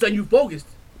 all of a sudden you focused.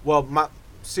 Well, my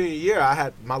senior year, I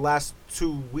had my last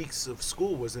 2 weeks of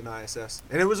school was in ISS,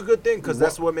 and it was a good thing because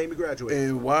that's what made me graduate.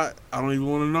 And why? I don't even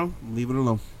want to know. Leave it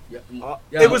alone.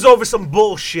 It was over some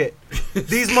bullshit.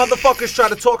 These motherfuckers try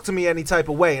to talk to me any type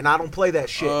of way, and I don't play that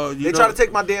shit. They try to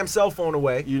take my damn cell phone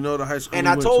away. You know the high school. And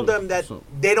we I went told to, them that so.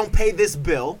 they don't pay this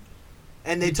bill,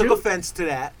 and they Did took you? offense to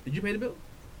that. Did you pay the bill?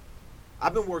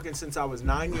 I've been working since I was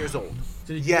 9 years old.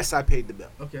 So did you- Yes, I paid the bill.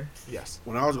 Okay. Yes.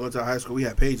 When I was going to high school, we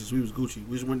had pages. We was Gucci.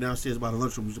 We just went downstairs by the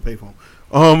lunchroom. We used to pay for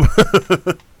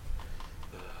them.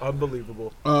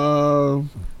 Unbelievable.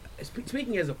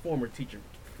 Speaking as a former teacher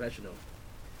professional,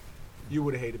 You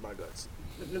would have hated my guts.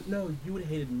 no, you would have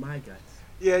hated my guts.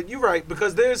 Yeah, you're right,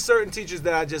 because there's certain teachers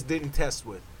that I just didn't test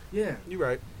with. Yeah. You're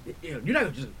right. You're not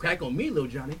gonna just crack on me, little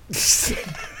Johnny.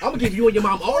 I'm gonna give you and your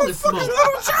mom all this smoke.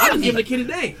 I'm just giving the kid a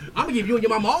name. I'm gonna give you and your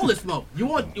mom all this smoke. You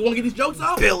want to get these jokes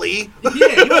off? Billy.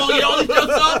 Yeah, you want to get all these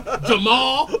jokes off?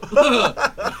 Jamal.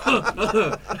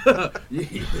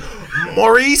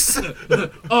 Maurice.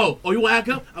 Oh, you want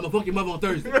to come? I'm gonna fuck your mother on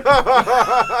Thursday.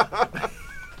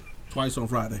 Twice on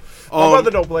Friday. My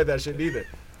brother don't play that shit either.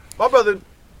 My brother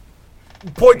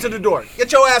point to the door.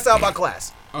 Get your ass out of my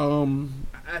class. I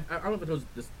don't know if I told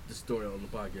this story on the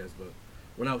podcast, but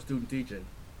when I was student teaching,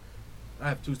 I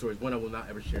have 2 stories. One I will not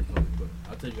ever share in public, but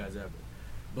I'll tell you guys after.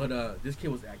 But this kid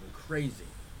was acting crazy.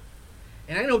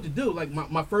 And I didn't know what to do. Like,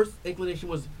 my first inclination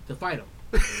was to fight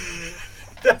him.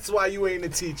 That's why you ain't a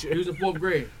teacher. He was in 4th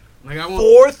grade. Like, I want.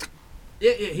 4th?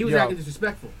 Yeah, he was Yo. acting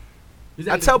disrespectful. He was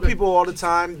I acting tell disrespectful. people all the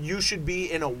time, you should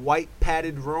be in a white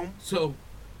padded room. So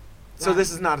This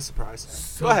is not a surprise.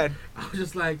 So, Go ahead. I was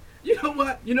just like, you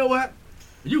know what?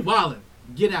 You wildin'.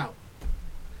 Get out.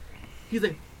 He's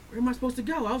like, where am I supposed to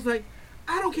go? I was like,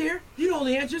 I don't care. You know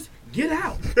the answers. Get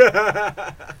out.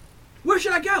 Where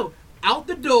should I go? Out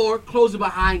the door, close it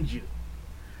behind you.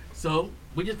 So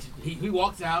he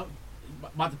walks out,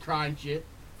 about to cry and shit.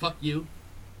 Fuck you.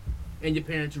 And your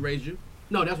parents who raised you.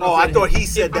 No, that's what Oh, I'm saying. I thought he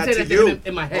said that to you.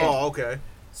 In my head. Oh, okay.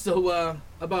 So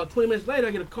about 20 minutes later,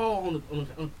 I get a call on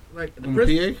the PA?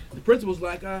 The principal's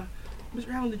like,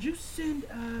 Mr. Allen, did you send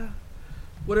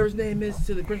whatever his name is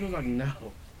to the principal's like, no.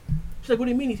 She's like, what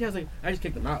do you mean? He says like, I just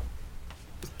kicked him out.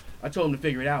 I told him to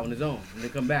figure it out on his own and then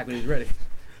come back when he's ready.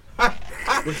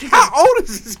 How old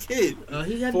is this kid?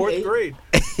 He had 4th grade.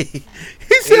 He 8,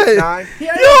 said, 9. He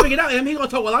had it all figured out. He's gonna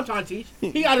talk while I'm trying to teach.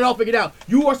 He got it all figured out.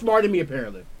 You are smarter than me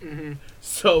apparently. Mm-hmm.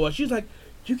 So she's like,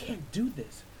 you can't do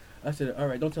this. I said, all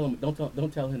right, don't tell him.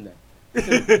 Don't tell him that.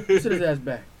 Sit his ass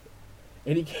back.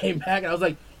 And he came back, and I was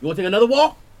like, you want to take another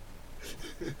walk?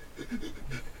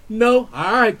 No.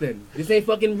 All right then. This ain't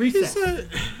fucking recess.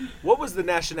 What was the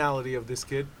nationality of this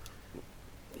kid?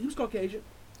 He was Caucasian.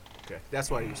 Okay, that's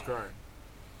why he was crying.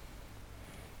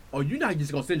 Oh, you're not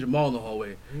just gonna send Jamal in the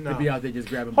hallway No. to be out there just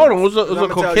grabbing. hold on, butts. was a I'ma tell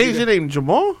you Caucasian that- named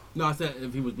Jamal? No, I said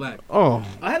if he was black. Oh.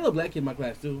 I had a little black kid in my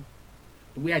class too.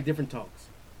 But we had different talks.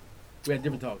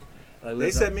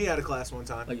 They sent me out of class one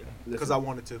time Like, because I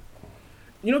wanted to.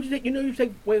 You know what you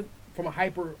take away from a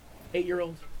hyper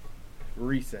 8-year-old?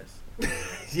 Recess.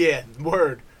 Yeah,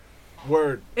 word.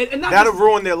 And not That'll just,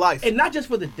 ruin their life and not just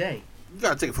for the day. You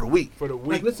gotta take it for the week. for the Like,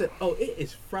 week. listen, it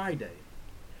is Friday,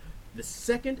 the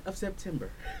 2nd of September.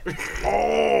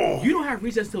 Oh. You don't have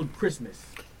recess till Christmas.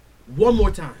 One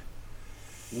more time.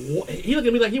 He looked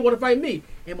at me like he want to fight me,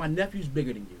 and my nephew's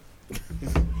bigger than you.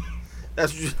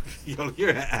 That's just, yo, you're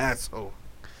an asshole.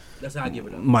 That's how I give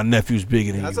it up. My nephew's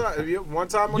bigger than That's you. all right. One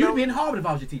time when You'd be in Harvard if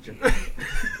I was your teacher.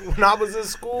 when I was in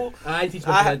school, I didn't teach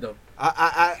special ed though.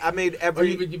 I made Oh,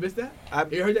 every. you missed that? I,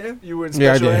 You heard that? Em? you were in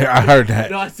Yeah, I special did. ed? I heard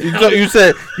that. No, I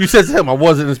said- You said to him, I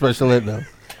wasn't in special ed though.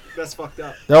 That's fucked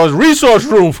up. That was resource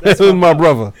room for my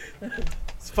brother.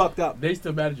 It's fucked up. They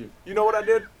still mad at you. You know what I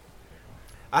did?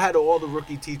 I had all the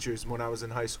rookie teachers when I was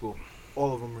in high school.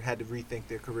 All of them had to rethink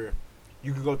their career.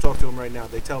 You can go talk to them right now.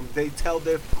 They tell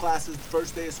their classes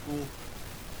first day of school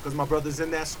because my brother's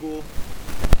in that school.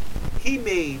 He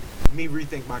made me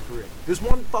rethink my career. This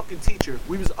one fucking teacher,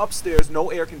 we was upstairs,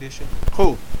 no air conditioning.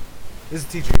 Who? This is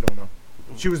a teacher you don't know.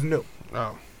 She was new.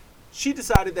 Oh. She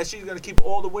decided that she's gonna keep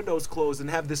all the windows closed and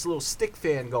have this little stick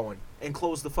fan going and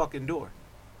close the fucking door.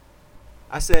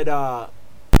 I said,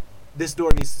 this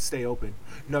door needs to stay open.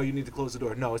 No, you need to close the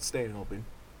door. No, it's staying open.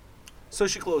 So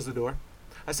she closed the door.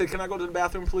 I said, can I go to the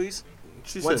bathroom, please?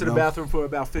 She Went said to the no. bathroom for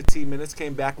about 15 minutes,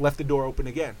 came back, left the door open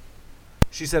again.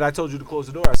 She said, I told you to close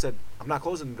the door. I said, I'm not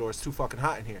closing the door. It's too fucking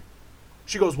hot in here.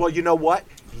 She goes, well, you know what?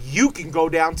 You can go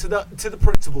down to the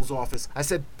principal's office. I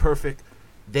said, perfect.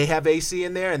 They have AC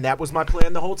in there, and that was my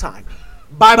plan the whole time.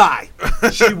 Bye-bye.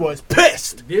 She was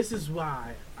pissed. This is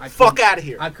why I Fuck couldn't- out of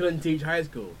here. I couldn't teach high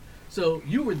school. So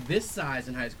you were this size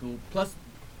in high school, plus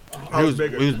He was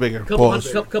bigger. couple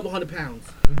Pause. hundred pounds.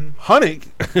 Honey.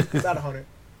 About 100.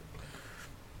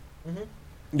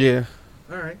 Yeah.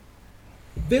 All right.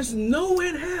 There's no way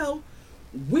in hell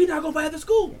we not gonna fight at the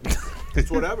school. It's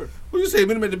whatever. What you say?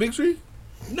 Meet him at the big tree?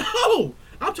 No,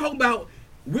 I'm talking about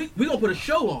we gonna put a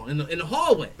show on in the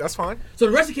hallway. That's fine. So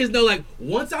the rest of the kids know, like,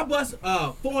 once I bust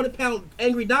 400-pound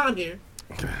angry Don here,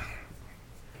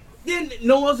 then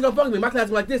no one else is gonna fuck with me. My class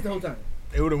was like this the whole time.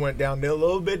 It would have went down there a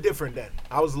little bit different then.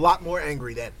 I was a lot more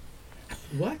angry then.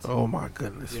 What? Oh my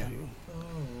goodness. Yeah. You.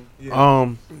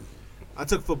 Yeah. I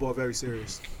took football very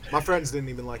serious. My friends didn't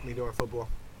even like me during football.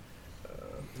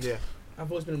 Yeah.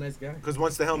 I've always been a nice guy. Because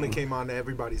once the helmet came on,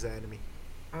 everybody's an enemy.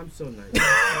 I'm so nice.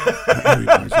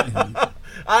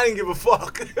 I didn't give a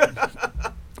fuck.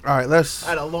 All right, let's. I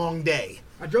had a long day.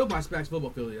 I drove by Spax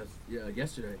football field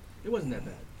yesterday. It wasn't that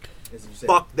bad, as you said.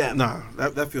 Fuck them. Nah,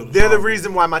 that field is They're the horrible.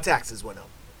 reason why my taxes went up.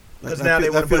 Because That now field- they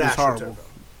want that to put field is AstroTurf horrible.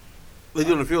 up. They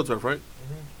doing the field turf, right?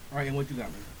 All right, and what you got,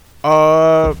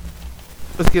 man?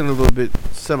 Let's get a little bit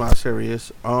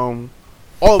semi-serious. All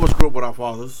of us grew up with our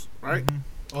fathers, right?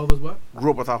 All of us what?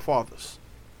 Grew up with our fathers.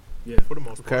 Yeah. For the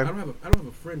most Okay. part. I don't have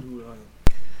a friend who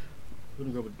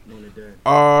didn't grow up with knowing their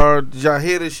dad. Did y'all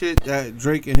hear the shit that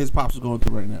Drake and his pops are going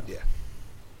through right now? Yeah.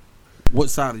 What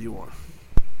side are you on?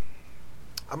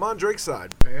 I'm on Drake's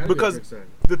side. Hey, I Because get excited.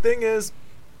 the thing is,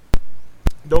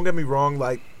 don't get me wrong,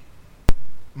 like,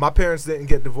 my parents didn't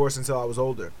get divorced until I was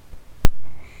older.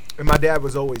 And my dad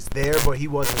was always there, but he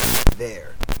wasn't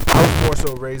there. I was more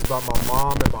so raised by my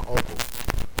mom and my uncle.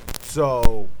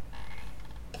 So,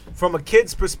 from a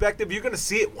kid's perspective, you're going to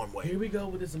see it one way. Here we go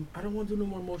with this. I don't want to do no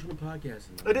more emotional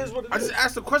podcasting. It is what it I is. just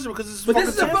asked the question because it's But fucking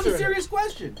this is a fucking sensitive. serious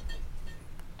question.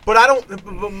 But I don't.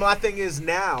 But my thing is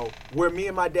now, where me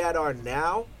and my dad are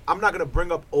now, I'm not gonna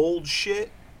bring up old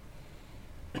shit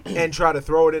and try to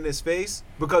throw it in his face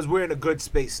because we're in a good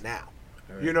space now.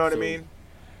 All You know what I so- mean?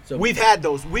 So We've had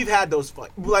those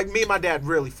fights. Like me and my dad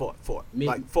really fought for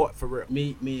real.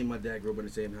 Me and my dad grew up in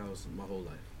the same house my whole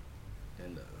life,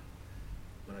 and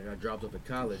when I got dropped off at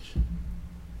college,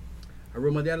 I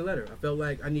wrote my dad a letter. I felt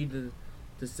like I needed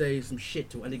to say some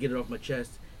shit to him. I need to get it off my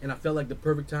chest, and I felt like the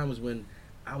perfect time was when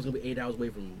I was gonna be 8 hours away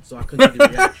from him, so I couldn't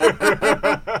get the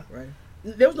reaction. Right?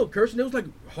 There was no cursing. It was like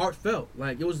heartfelt.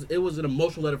 Like it was an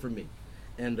emotional letter for me,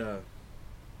 and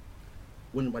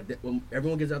when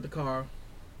everyone gets out the car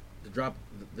to drop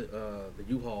the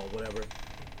U-Haul, whatever,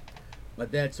 my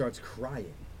dad starts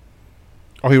crying.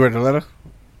 Oh, he read the letter?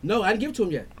 No, I didn't give it to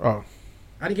him yet. Oh.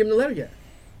 I didn't give him the letter yet.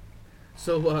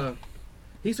 So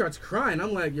he starts crying.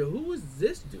 I'm like, yo, who is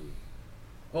this dude?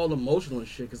 All emotional and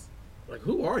shit. Cause like,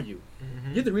 who are you?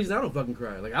 You're the reason I don't fucking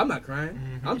cry. Like, I'm not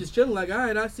crying. I'm just chilling. Like, all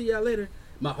right, I'll see y'all later.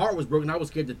 My heart was broken. I was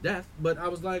scared to death. But I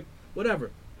was like, whatever.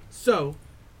 So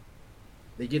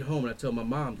they get home and I tell my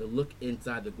mom to look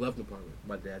inside the glove compartment.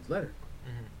 My dad's letter.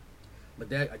 My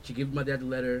dad, she gives my dad the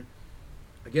letter.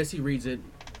 I guess he reads it.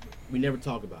 We never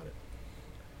talk about it.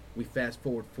 We fast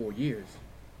forward 4 years.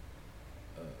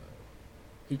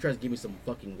 He tries to give me some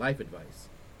fucking life advice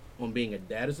on being a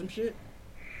dad or some shit,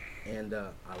 and I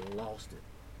lost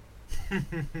it.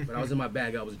 But I was in my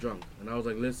bag. I was drunk, and I was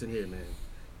like, "Listen here, man.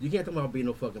 You can't talk about being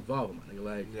no fucking father, my nigga.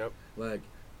 Like, Yep. like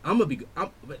I'm gonna be.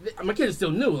 My kid is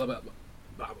still new, but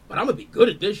I'm gonna be good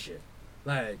at this shit.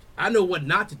 Like, I know what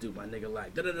not to do, my nigga.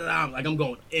 Like, I'm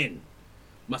going in.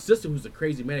 My sister, who's a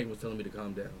crazy maniac, was telling me to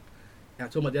calm down. I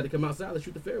told my dad to come outside. Let's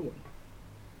shoot the fair one.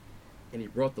 And he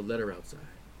brought the letter outside.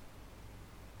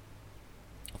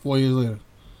 4 years later.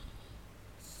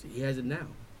 He has it now.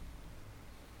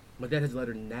 My dad has a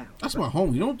letter now. That's my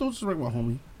homie. Don't disrespect my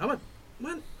homie. I'm like,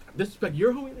 man, disrespect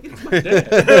your homie? It's my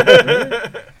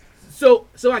dad. So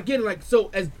I get it. Like, so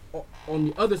as on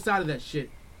the other side of that shit,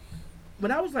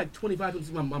 when I was like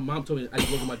 25, my mom told me I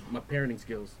didn't work on my parenting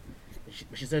skills.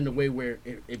 And she said in a way where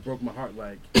it broke my heart.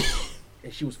 Like,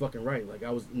 and she was fucking right. Like,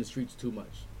 I was in the streets too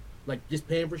much. Like, just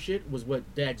paying for shit was what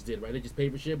dads did, right? They just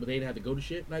paid for shit, but they didn't have to go to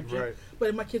shit, type shit. Right.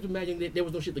 But my kids would imagine that there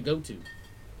was no shit to go to.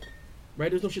 Right?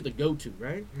 There's no shit to go to,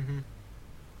 right? Mm-hmm.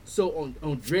 So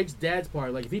on Drake's dad's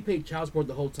part, like, if he paid child support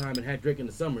the whole time and had Drake in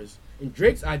the summers, and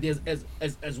Drake's ideas,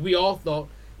 as we all thought,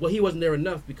 well, he wasn't there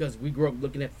enough because we grew up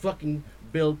looking at fucking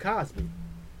Bill Cosby.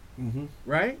 Mm-hmm.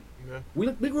 Right? Yeah.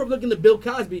 We grew up looking at Bill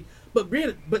Cosby, but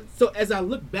so as I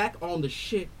look back on the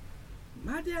shit,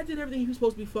 my dad did everything he was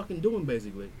supposed to be fucking doing,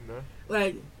 basically. Yeah.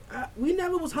 Like, we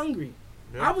never was hungry.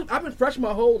 Yeah. I've been fresh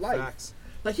my whole life. Facts.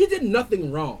 Like, he did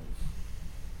nothing wrong.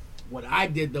 What I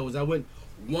did, though, is I went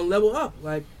one level up.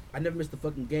 Like, I never missed a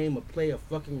fucking game, a play, a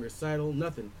fucking recital,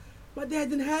 nothing. My dad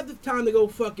didn't have the time to go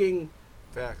fucking...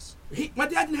 Facts. My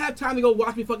dad didn't have time to go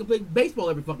watch me fucking play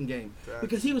baseball every fucking game. Facts.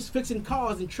 Because he was fixing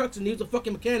cars and trucks and he was a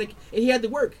fucking mechanic and he had to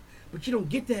work. But you don't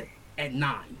get that at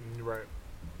 9. Right.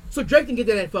 So Drake didn't get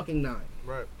that at fucking 9.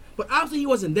 Right. But obviously he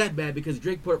wasn't that bad because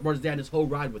Drake brought his dad his whole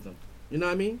ride with him. You know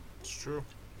what I mean? It's true.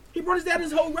 He brought his dad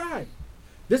his whole ride.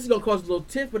 This is gonna cause a little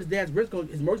tiff, but his dad's rent,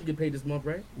 his mortgage get paid this month,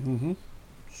 right? Mm-hmm.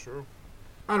 It's true.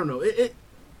 I don't know.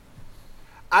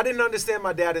 I didn't understand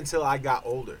my dad until I got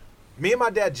older. Me and my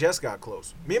dad just got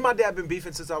close. Me and my dad been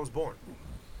beefing since I was born.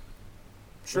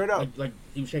 Straight up. Like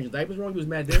he was changing diapers wrong. He was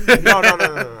mad then.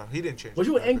 No. He didn't change. Was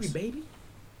you an angry diapers. baby?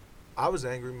 I was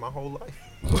angry my whole life.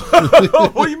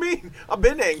 What do you mean? I've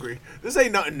been angry. This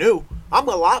ain't nothing new. I'm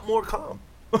a lot more calm.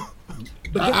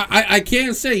 I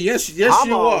can't say yes. I'm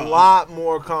You a are. lot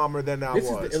more calmer than I This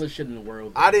was. is the illest shit in the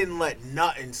world. I didn't let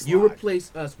nothing slide. You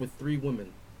replace us with 3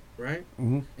 women, right?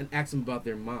 Mm-hmm. And ask them about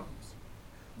their moms.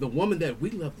 The woman that we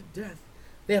love to death,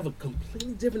 they have a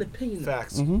completely different opinion. of us.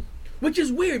 Facts. Mm-hmm. Which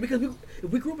is weird because if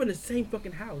we grew up in the same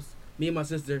fucking house, me and my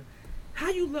sister, how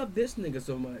you love this nigga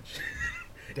so much?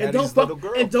 Daddy's little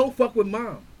girl. And don't fuck with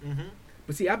mom. Mm-hmm.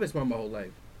 But see, I've been smart my whole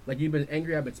life. Like, you've been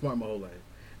angry, I've been smart my whole life.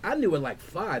 I knew at like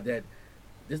 5 that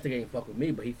this nigga ain't fuck with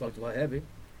me, but he fucked with her heavy.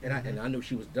 And I knew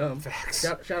she was dumb. Facts.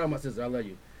 Shout out my sister, I love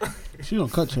you. She gonna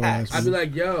cut your ass. I'd be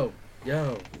like, yo,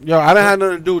 I didn't have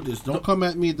nothing to do with this. don't come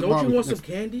at me at the don't you barbecue. want some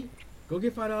candy? Go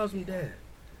get $5 from dad.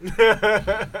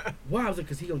 Why? I was like,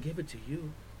 cause he gonna give it to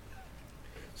you.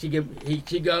 She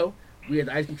go. We had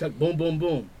the ice cream truck. Boom, boom,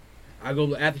 boom. I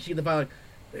go after she the like,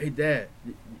 hey dad,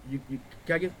 you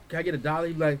can I get $1?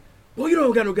 He's like, well, you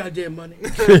don't got no goddamn money,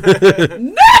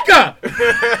 nigga.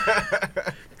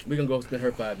 We gonna go spend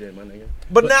her $5 then, my nigga.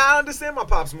 But now I understand my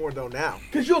pops more though now.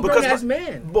 Cause you a grown ass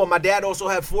man. Well, my dad also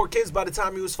had 4 kids by the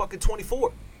time he was fucking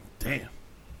 24. Damn.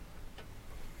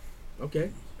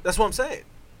 Okay, That's what I'm saying.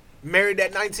 Married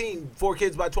at 19, 4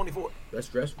 kids by 24. that's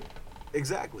stressful.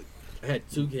 Exactly. I had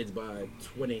 2 kids by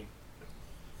 20.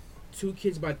 2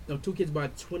 kids by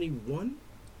 21,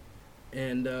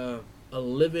 and a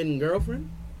living girlfriend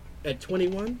at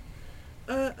 21.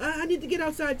 I need to get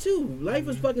outside too. Life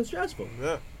is fucking stressful.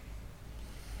 Yeah.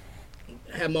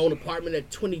 I had my own apartment at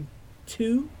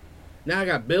 22. Now I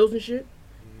got bills and shit,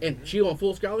 and she on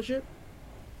full scholarship.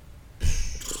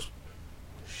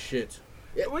 Shit.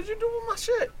 Yeah. What'd you do with my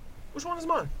shit? Which one is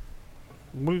mine?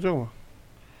 What are you talking about?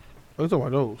 What are you talking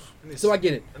about those? So I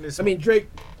get it. I mean, Drake.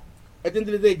 At the end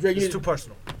of the day, Drake, It's too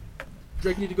personal.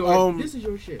 Drake need to go ahead. This is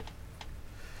your shit.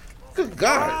 Good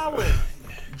God.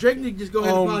 Drake need to just go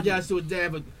ahead and apologize to his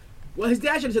dad. But well, his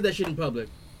dad should have said that shit in public.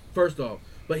 First off,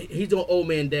 but he's doing old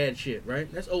man dad shit,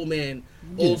 right? That's old man,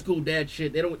 old school dad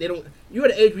shit. They don't. You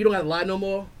at the age where you don't have to lie no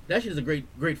more. That shit is a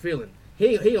great feeling.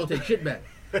 He don't take shit back.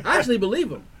 I actually believe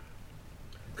him,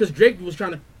 because Drake was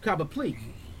trying to cop a plea.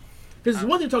 Because it's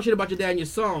one thing to talk shit about your dad in your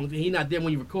songs, and he not there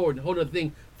when you record. And a whole other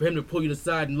thing for him to pull you to the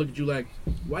side and look at you like,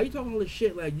 why are you talking all this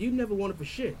shit? Like, you never wanted for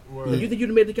shit. Word. Like, you think you'd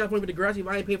have made it to California with Degrassi if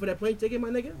I ain't paying for that plane ticket, my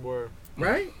nigga? Word.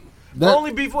 Right? The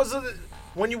only beef was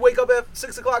when you wake up at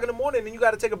 6 o'clock in the morning and you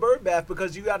got to take a bird bath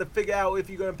because you got to figure out if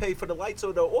you're going to pay for the lights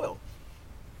or the oil.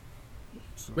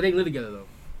 But they live together, though.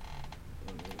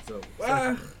 So,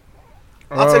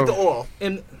 I'll take the oil.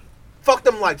 And Fuck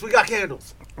them lights. We got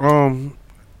candles. Nah.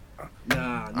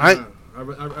 I'd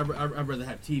rather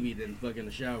have TV than fucking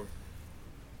the shower.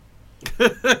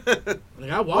 Like,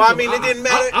 It didn't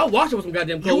matter. I'll wash it with some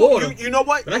goddamn cold water. You know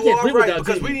what? But I You can't are sleep right without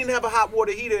because TV. we didn't have a hot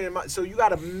water heater, so you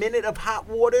got a minute of hot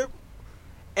water.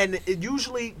 and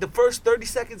usually the first 30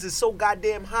 seconds is so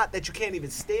goddamn hot that you can't even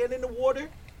stand in the water.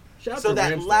 Shout out So to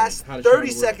that Ramstein, last how to 30 shower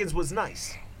the world. seconds was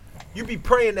nice. You be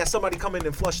praying that somebody come in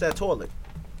and flush that toilet.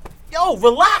 Yo,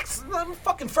 relax. I'm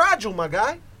fucking fragile, my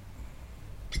guy.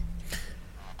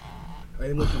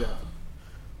 Hey, what you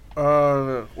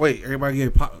got? Wait, everybody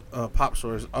gave pop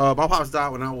stories. My pops died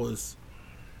when I was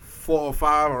 4 or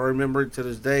 5. I remember it to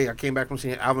this day. I came back from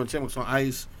seeing Alvin Chipmunks on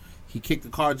ice. He kicked the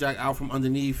car jack out from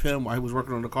underneath him while he was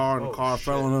working on the car, and the car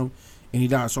fell on him, and he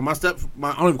died. So I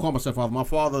don't even call my stepfather. My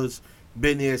father's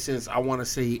been there since, I want to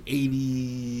say,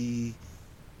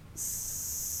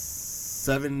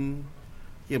 87.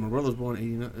 Yeah, my brother was born in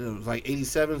 89. It was like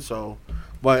 87. So,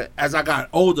 but as I got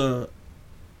older,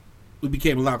 we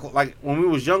became a lot like when we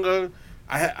was younger.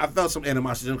 I felt some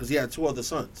animosity to him because he had 2 other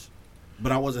sons,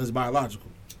 but I wasn't his biological.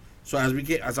 So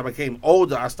as I became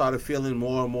older, I started feeling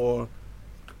more and more.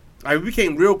 I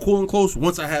became real cool and close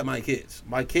once I had my kids.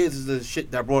 My kids is the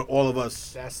shit that brought all of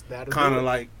us kind of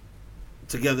like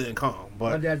together and calm.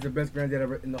 My But dad's the best granddad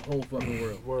ever in the whole fucking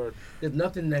world. Word. There's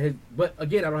nothing that his. But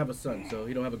again, I don't have a son, so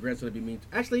he don't have a grandson to be mean to.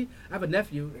 Actually, I have a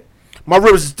nephew. my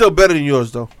ribs is still better than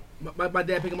yours, though. My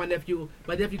dad picking my nephew.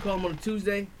 My nephew called him on a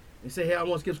Tuesday and say, "Hey, I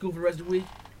want to skip school for the rest of the week."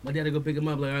 My dad to go pick him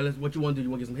up. Like, all right, what you want to do?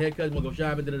 You want to get some haircuts? You want to go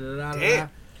shopping? Da, da, da, da, da, da.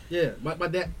 Yeah, my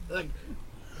dad. Like,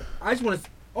 I just want to.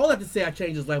 All I have to say, I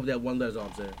changed his life with that one letter. All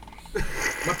I'm saying.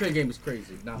 My pen game is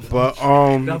crazy. Nah, But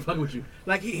I'm fucking with you.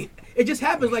 Like it just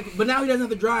happens. Like, but now he doesn't have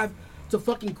to drive to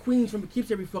fucking Queens from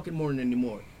Poughkeepsie every fucking morning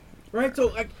anymore, right? So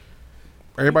like,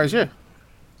 everybody's here.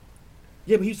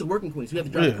 yeah, but he used to work in Queens. So he had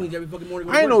to drive Yeah. to Queens every fucking morning.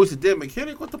 to go I to didn't know work. he's a damn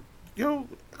mechanic. What the I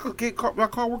could get my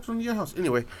car works on your house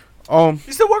anyway. You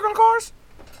still work on cars?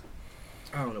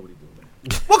 I don't know what he's doing, man.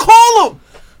 Well, call him.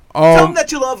 Tell him that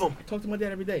you love him. I talk to my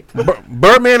dad every day.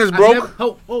 Birdman is broke.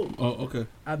 Oh, okay.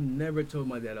 I've never told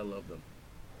my dad I love them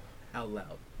out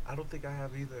loud. I don't think I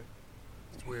have either.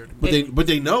 It's weird. But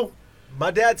they know.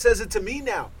 My dad says it to me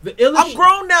now. The illest I'm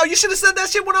grown now. You should have said that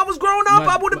shit when I was growing up.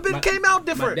 I would have came out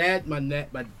different. I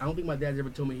don't think my dad's ever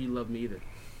told me he loved me either.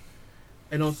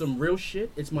 And on some real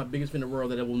shit, it's my biggest thing in the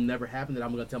world that it will never happen that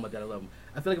I'm gonna tell my dad I love him.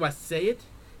 I feel like if I say it,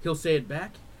 he'll say it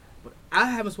back. But I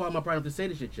haven't swallowed my pride enough to say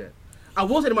this shit yet. I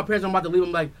will say to my parents, I'm about to leave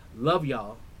them like, love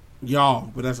y'all.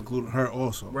 Y'all, but that's including her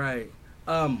also. Right.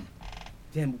 Damn,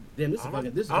 this is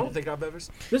fucking. This is I don't fucking- think I've ever.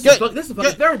 This is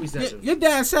fucking therapy session. Your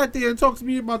dad sat there and talked to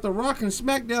me about The Rock and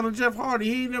SmackDown and Jeff Hardy.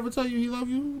 He ain't never tell you he love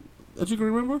you that you can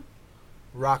remember?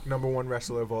 Rock, #1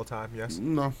 wrestler of all time. Yes.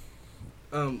 No.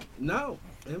 No.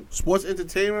 Sports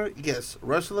entertainer? Yes.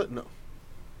 Wrestler? No.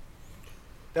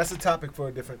 That's a topic for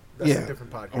a different. A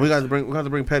different podcast. We got to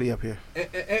bring Petty up here.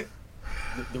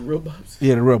 The real Bubs.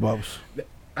 Yeah, the real Bubs.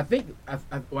 I think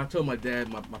I told my dad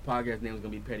my podcast name was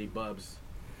gonna be Petty Bubs,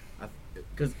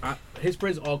 because his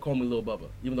friends all call me Lil Bubba,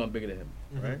 even though I'm bigger than him,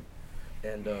 right?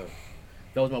 And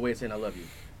that was my way of saying I love you,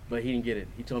 but he didn't get it.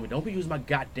 He told me, "Don't be using my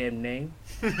goddamn name."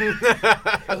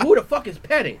 Who the fuck is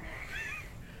Petty?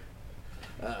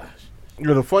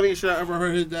 The funniest shit I ever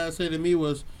heard his dad say to me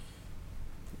was,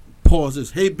 "Pause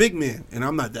this. Hey, big man," and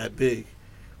I'm not that big.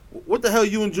 What the hell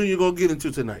you and Junior gonna get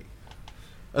into tonight?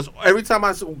 That's every time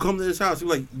I come to his house, he's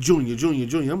like, Junior.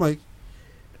 I'm like,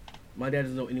 My dad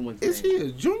doesn't know anyone's is name. he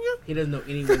a junior? He doesn't know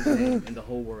anyone's name in the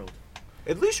whole world.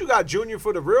 At least you got Junior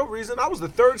for the real reason. I was the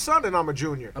third son, and I'm a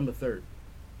junior. I'm the third.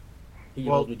 He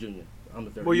Well- owes me junior. I'm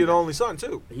the third. Well, you're the only son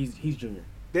too. He's junior.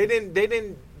 They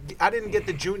didn't. I didn't get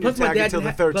the junior Plus, tag until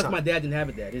the third plus son. my dad didn't have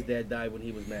a dad. His dad died when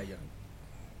he was mad young.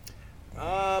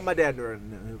 My dad.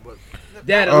 But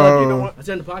Dad, I love you. You know what? I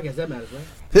said in the podcast, that matters, right?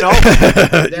 No, You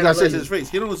Dad, I gotta say love to his you. face.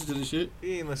 He don't listen to this shit.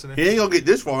 he ain't listening. He ain't gonna get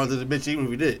this far into the bitch even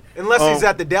if he did. Unless he's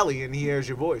at the deli and he hears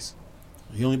your voice.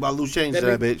 He only bought loose change to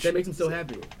that bitch. That makes him so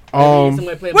happy. Um,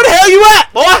 Somebody playing, Where the hell you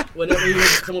at, boy? whenever he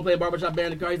hears someone playing barbershop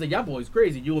band in the car, he's like, "Y'all boys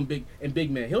crazy. You and big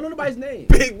man." He don't know nobody's name.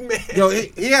 Big man. Yo,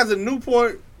 he has a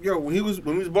Newport. Yo, when we was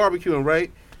barbecuing, right?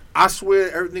 I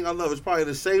swear, everything I love is probably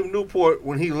the same Newport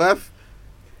when he left.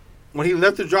 When he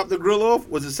left to drop the grill off,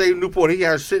 was the same Newport he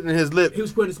had shit in his lip. He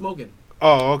was quitting smoking.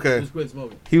 Oh, He okay. was quitting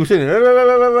smoking. He was sitting there,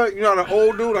 you know, the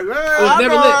old dude, like, It was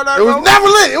never lit. it was never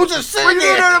lit. It was just sitting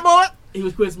there. He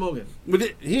was quitting smoking. But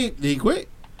did he quit?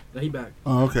 Now he back.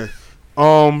 Oh, okay.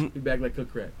 He back like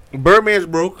cook crack. Birdman's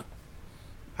broke.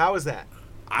 How is that?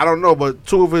 I don't know, but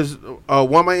two of his,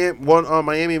 one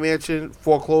Miami mansion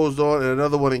foreclosed on, and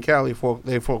another one in Cali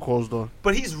they foreclosed on.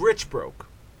 But he's rich broke.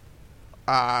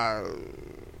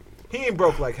 He ain't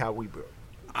broke like how we broke.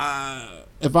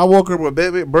 If I woke up with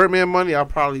Birdman money, I'll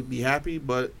probably be happy.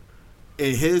 But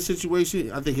in his situation,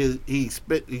 I think he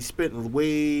spent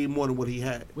way more than what he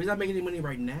had. He's not making any money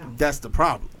right now. That's the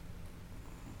problem.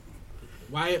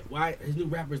 Why his new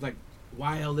rapper is like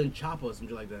YLN Chopper or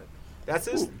something like that. That's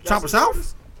his. Ooh, Chopper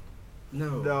South?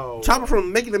 No. No. Chopper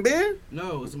from Making the Band?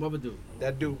 No, it's some other dude.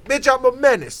 That dude. Bitch, I'm a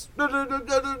menace.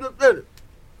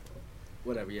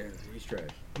 Whatever, yeah, he's trash.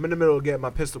 I'm in the middle of getting my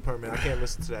pistol permit. I can't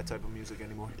listen to that type of music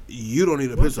anymore. You don't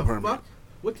need a What pistol the permit. fuck?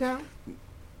 What town?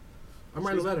 I'm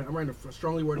writing a letter. I'm writing a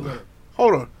strongly worded letter.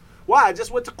 Hold on. Why? I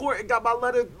just went to court and got my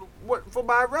letter for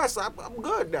my arrest. I'm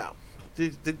good now.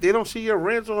 They don't see your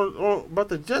rants on about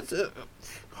the Jets? Oh,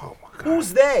 my God.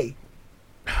 Who's they?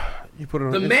 You put it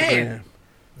on The Instagram. man.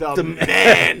 The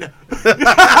man. The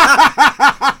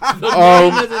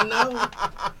man doesn't know.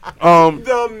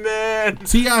 The man.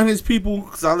 T.I. and his people.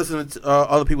 Because I listen to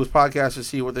other people's podcasts to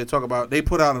see what they talk about. They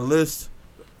put out a list.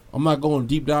 I'm not going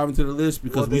deep dive into the list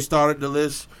because we started the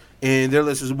list, and their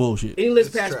list is bullshit. Any list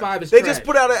It's past trash. 5 is They trash. just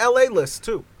put out an LA list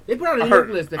too. They put out a I New York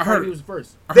heard- list that I Cardi heard- B was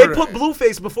first. I They heard put it.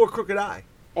 Blueface before Crooked Eye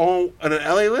on an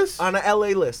LA list? on an LA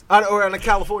list, or on a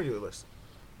California list.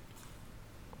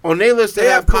 On their list, They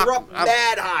have Pac- corrupt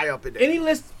mad high up in there. Any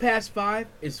list past 5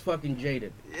 is fucking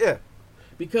jaded. Yeah.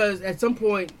 Because at some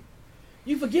point,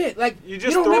 you forget. Like, You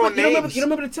just don't throwing remember, names. you don't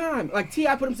remember the time. Like,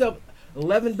 T.I. put himself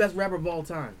 11 best rapper of all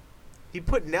time. He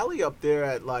put Nelly up there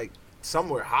at like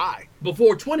somewhere high.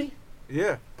 Before 20.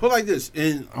 Yeah. Put it like this,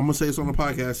 and I'm gonna say this on the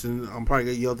podcast, and I'm probably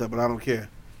gonna get yelled at, but I don't care.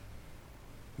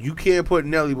 You can't put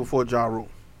Nelly before Ja Rule.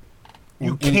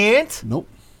 You can't? Nope.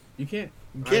 You can't.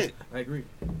 You can't. I agree.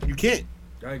 You can't.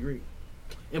 I agree.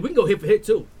 And we can go hit for hit,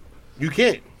 too. You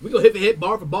can't. We can go hit for hit,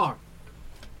 bar for bar.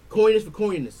 Coinage for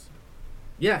coinage.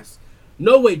 Yes.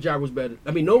 No way Ja was better.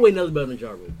 I mean, no way Nelly's better than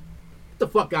Ja Rule. Get the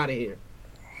fuck out of here.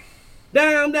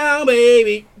 Down, down,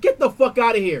 baby. Get the fuck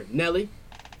out of here, Nelly.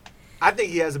 I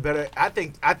think he has a better. I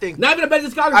think. Not even a better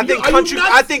discography. I think Are you country.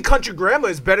 nuts? I think Country Grammar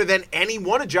is better than any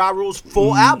one of Ja Rule's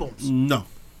full albums. No.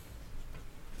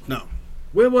 No.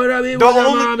 Where would I be? The without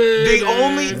only, my the baby?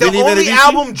 only, the Vinny only Vinny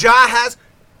album Ja has.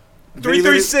 Vinny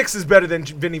 336 is better than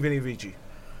Vinny Vinny Vici.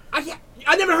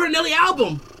 I never heard a Nelly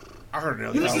album. I heard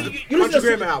Nelly. You listen, album. you listen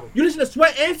Country to Grammar album. You listen to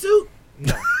Sweat and Suit?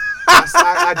 No.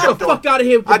 I Get the jumped fuck off. out of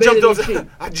here with the I jumped Bandit off. King.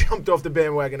 I jumped off the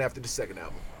bandwagon after the second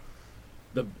album.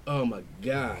 Oh my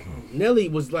god, Nelly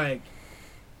was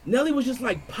just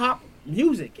like pop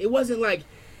music. It wasn't like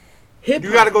hip hop.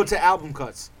 You got to go to album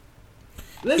cuts.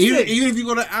 Listen, Even if you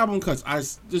go to album cuts, on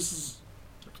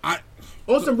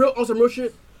some real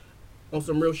shit. On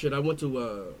some real shit, I went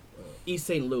to East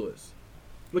St. Louis,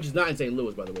 which is not in St.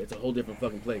 Louis, by the way. It's a whole different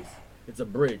fucking place. It's a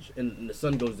bridge, and the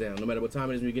sun goes down no matter what time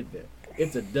it is when you get there.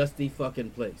 It's a dusty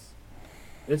fucking place.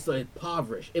 It's an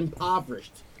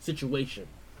impoverished situation.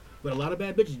 But a lot of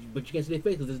bad bitches, but you can't see their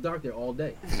face because it's dark there all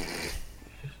day.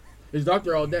 It's dark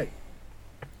there all day.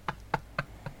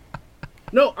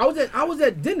 No, I was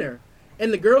at dinner,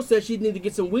 and the girl said she needed to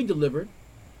get some weed delivered.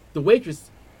 The waitress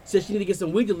said she needed to get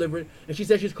some weed delivered, and she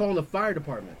said she was calling the fire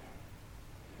department.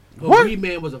 The What? weed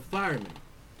man was a fireman.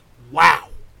 Wow.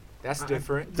 That's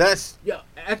different. That's Yeah,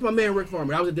 ask my man Rick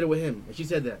Farmer. I was at dinner with him, and she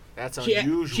said that. That's She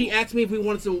unusual. She asked me if we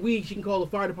wanted some weed. She can call the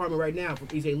fire department right now from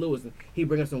East St. Louis, and he'd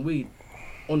bring us some weed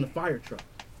on the fire truck.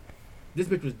 This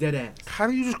bitch was dead ass. how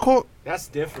do you just call? That's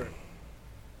different.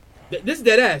 This is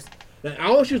dead ass. I don't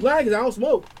know if she was lying because I don't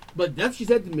smoke, but that's what she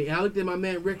said to me. And I looked at my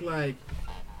man Rick like,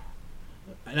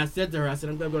 and I said to her, I said,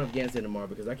 I'm going to Afghanistan tomorrow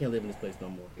because I can't live in this place no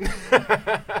more.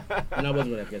 And I wasn't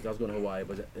going to Afghanistan. I was going to Hawaii,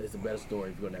 but it's a better story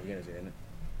if you go to Afghanistan. Isn't it?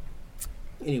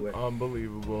 Anyway,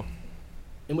 Unbelievable.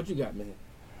 and what you got, man?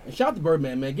 And shout out to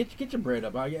Birdman, man. Get your bread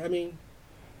up. I mean,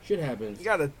 shit happens. He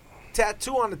got a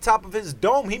tattoo on the top of his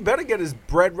dome. He better get his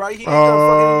bread right. He ain't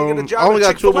gonna fucking get a I job only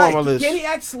at got two more on Chick-fil-A. my list. Can he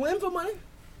act slim for money?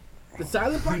 The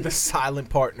silent partner? The silent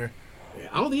partner.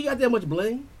 I don't think he got that much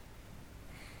bling.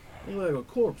 He like a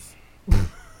corpse.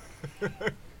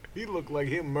 He looked like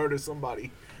he'll murder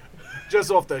somebody just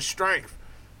off the strength.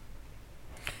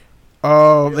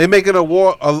 They making a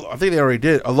war. I think they already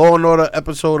did a Law and Order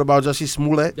episode about Jussie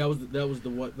Smollett. That was the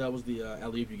one. That was the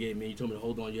alley-oop you gave me. You told me to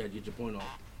hold on. You had to get your point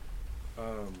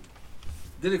off.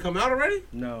 Did it come out already?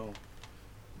 No,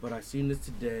 but I seen this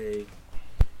today,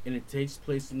 and it takes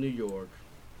place in New York.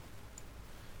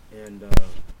 And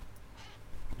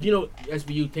you know,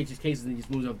 SVU takes his cases and he just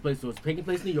moves out of place. So it's taking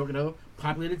place in New York, in a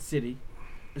populated city.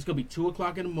 It's gonna be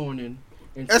 2:00 in the morning.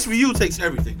 And SVU takes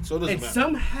everything, so it doesn't and matter.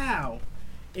 somehow,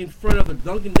 in front of the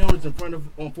Dunkin' Donuts,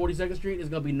 on 42nd Street, there's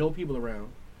gonna be no people around.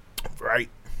 Right.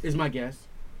 Is my guess.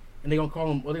 And they gonna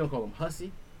call him. What they gonna call him?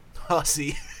 Hussy.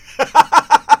 Hussy.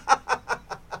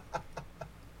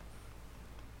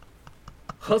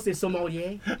 Hussy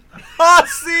sommelier.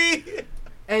 Hussy.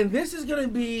 And this is gonna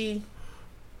be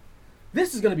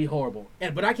horrible.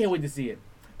 But I can't wait to see it.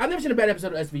 I've never seen a bad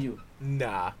episode of SVU.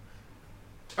 Nah.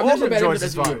 I've All never seen them a bad joints episode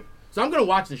is of fire. SVU. So I'm gonna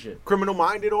watch the shit. Criminal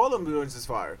Minded, all them joints is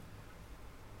fire.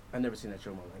 I've never seen that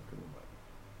show in my life.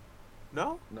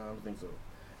 No? No, I don't think so.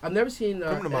 I've never seen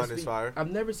Criminal Minded is fire.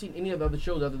 I've never seen any of the other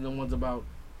shows other than ones about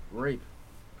rape.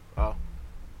 Oh.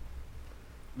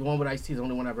 The one with Ice-T is the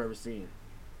only one I've ever seen.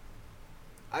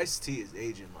 Ice-T is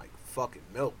aging like fucking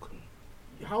milk.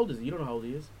 How old is he? You don't know how old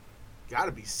he is.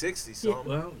 Gotta be 60 Yeah,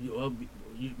 something. well,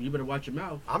 you better watch your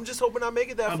mouth. I'm just hoping I make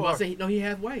it that I'm far. about to say, no, he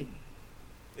half white.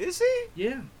 Is he?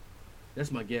 Yeah.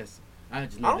 That's my guess. I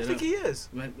just made I don't that think up. he is.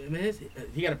 Man,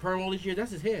 he got a perm all this year.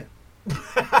 That's his hair.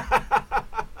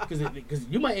 Because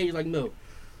you might age like milk.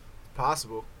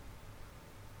 Possible.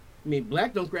 I mean,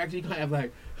 black don't crack. You have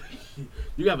like,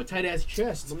 you have a tight ass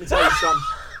chest. Let me tell you something.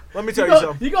 Let me tell you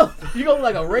something. You go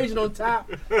like a raisin on top,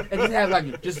 and just have like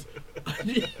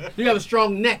you have a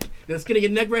strong neck. The skin of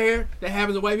your neck right here that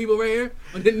happens to white people right here.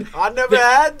 And then, I never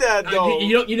had that though.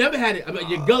 You never had it. I mean,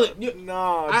 your gullet.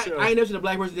 No, I ain't never seen a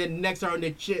black person their neck start on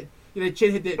their chin. Their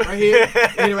chin hit that right here,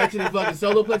 and right to the fucking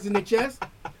solar plexus in their chest.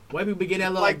 White people begin that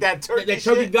little Like that turkey that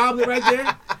turkey shit? goblet right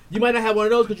there. You might not have one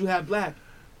of those because you have black,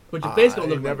 but your face don't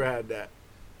look. never like had that.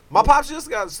 My pops just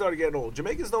started getting old.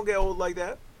 Jamaicans don't get old like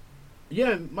that.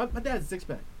 Yeah, my dad's a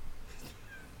 6-pack.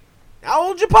 How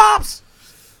old your pops?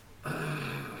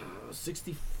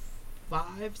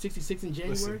 65, 66 in January.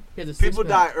 Listen, He has a people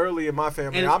 6-pack. die early in my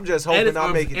family. And I'm just and hoping his I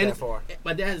arms- make it and that his- far.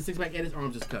 My dad has a 6-pack and his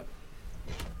arms is cut.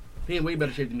 He in way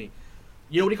better shape than me.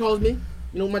 You know what he calls me? You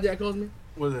know what my dad calls me?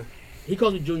 What is it? He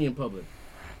calls me Junior in public.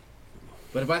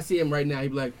 But if I see him right now, he'd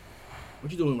be like,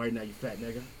 "What you doing right now, you fat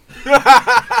nigga?"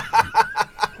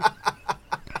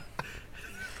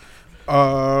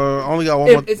 Only got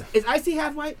one more. Is Ice-T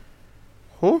half white?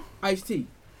 Who? Ice-T.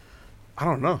 I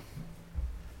don't know.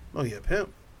 Oh yeah,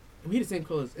 pimp. He the same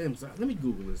color as M. So let me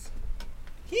Google this.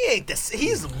 He ain't this.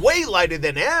 He's way lighter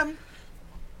than him.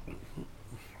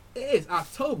 It is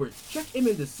October. Check him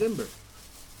in December.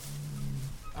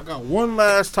 I got one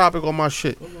last topic on my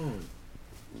shit, Hold on.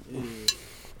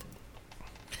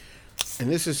 and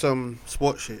this is some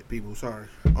sports shit, people. Sorry.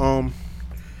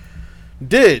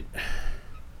 Did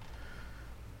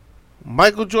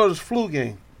Michael Jordan's flu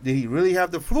game? Did he really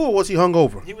have the flu, or was he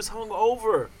hungover? He was hung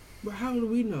over. But how do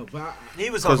we know?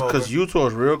 He was hung over. Because Utah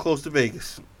is real close to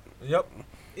Vegas. Yep.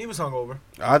 He was hung over.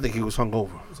 I think he was hungover.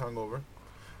 He was hung over.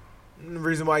 And the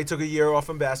reason why he took a year off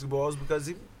from basketball is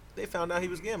because they found out he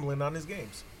was gambling on his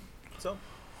games. So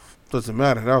Doesn't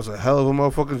matter. That was a hell of a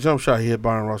motherfucking jump shot he hit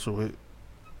Byron Russell with.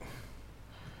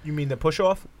 you mean the push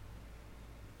off?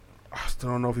 I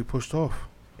still don't know if he pushed off.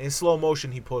 In slow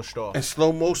motion, he pushed off. In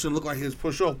slow motion, looked like he was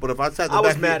pushed off. But if I tap the I back,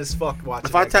 was of mad your- as fuck watching.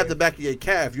 if I that tap game. the back of your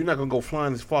calf, you're not gonna go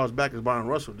flying as far as back as Byron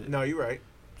Russell did. No, you're right.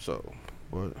 So,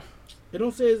 but It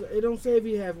don't say if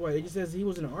he half white. It just says he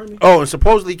was in the army. oh, and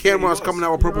supposedly Cameron's was. coming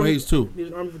out with He was Purple in the Haze too. He was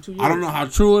in the army for 2 years. I don't know how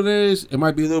true it is. It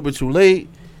might be a little bit too late.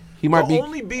 He might The be.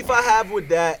 only beef I have with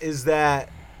that is that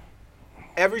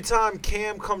every time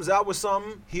Cam comes out with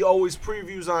something, he always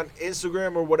previews on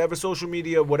Instagram or whatever social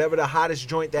media, whatever the hottest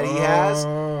joint that he has.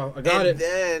 Oh, I got and it.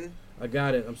 then I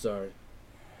got it. I'm sorry.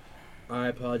 I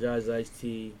apologize,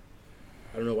 Ice-T.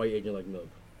 I don't know why you're aging like milk.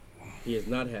 He is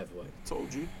not half white.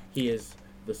 told you. He is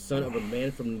the son of a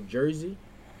man from New Jersey,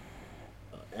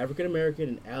 African American,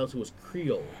 and Alice, who was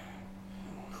Creole.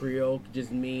 Creole could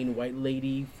just mean white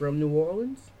lady from New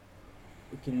Orleans.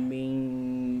 It can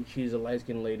mean she's a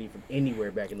light-skinned lady from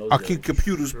anywhere back in those I days. keep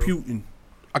computers puting.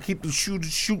 I keep the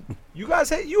shooters shooting. You guys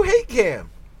hate Cam.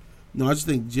 No, I just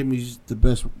think Jimmy's the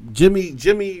best.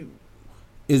 Jimmy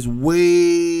is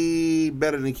way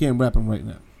better than Cam rapping right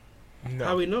now.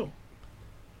 How we know?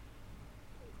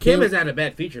 Cam has had a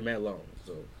bad feature, Matt Long.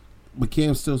 So But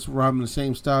Cam's still rapping the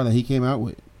same style that he came out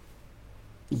with.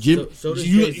 So does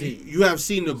Jay-Z. you have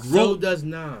seen the So growth, does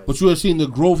Nas. but you have seen the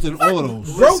growth in all of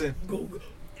those. Listen,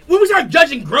 When we start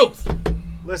judging growth,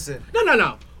 listen.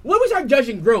 no. When we start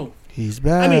judging growth, He's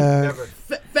back. I mean, Never.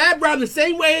 Fab around the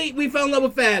same way we fell in love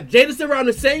with Fab. Jada still around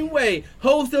the same way.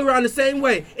 Ho still around the same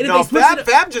way. And if No, they switch it up-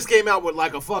 Fab just came out with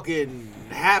like a fucking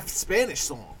half Spanish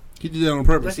song. He did that on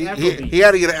purpose. That's he Afrobeat.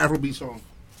 had to get an Afrobeat song.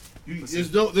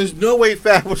 There's no way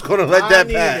Fab was gonna let that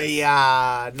pass.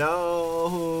 Yeah,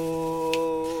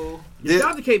 no. Shout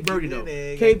out to Kate Birdie though.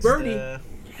 Nigga, Kate Birdie gangsta.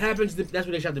 happens to, that's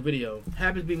where they shot the video.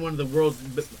 Happens to be one of the world's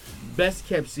best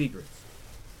kept secrets.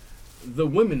 The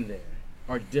women there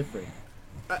are different.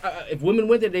 If women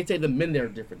went there, they'd say the men there are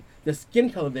different. The skin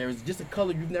color there is just a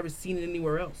color you've never seen it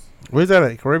anywhere else. Where's that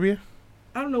at? Caribbean?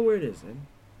 I don't know where it is, man.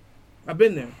 I've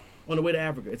been there on the way to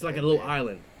Africa. It's like a little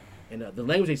island, and the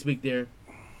language they speak there,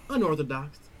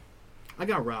 unorthodox. I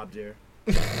got robbed there.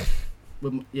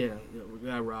 The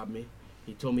guy robbed me.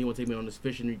 He told me he wanted to take me on this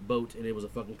fishing boat, and it was a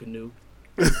fucking canoe.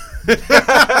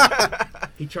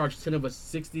 He charged 10 of us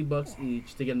 $60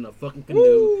 each to get in a fucking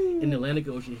canoe in the Atlantic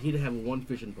Ocean. He didn't have one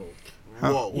fishing pole.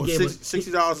 Whoa, He gave us-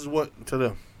 $60 is what to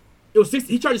them? It was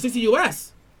 60. He charged 60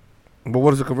 US. But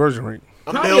what is the conversion rate?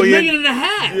 Probably $1.5 million.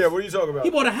 Yeah, what are you talking about? He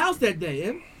bought a house that day,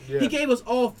 Em. Yeah. He gave us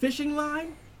all fishing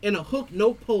line and a hook,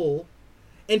 no pole,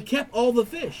 and kept all the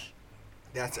fish.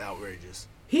 That's outrageous.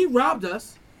 He robbed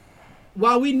us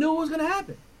while we knew it was gonna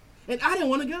happen, and I didn't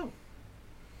want to go.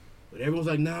 But everyone's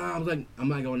like, "Nah." I was like, "I'm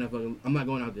not going that fucking. I'm not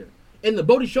going out there." And the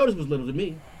boat he showed us was little to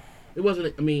me. It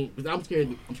wasn't. I mean, because I'm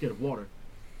scared. I'm scared of water.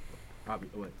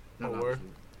 Wait, not word? obviously.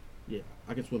 Yeah,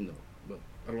 I can swim though, but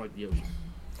I don't like the ocean.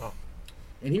 Oh.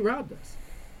 And he robbed us.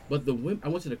 But I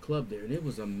went to the club there, and it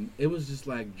was just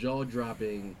like jaw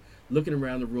dropping, looking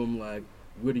around the room like,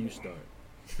 where do you start?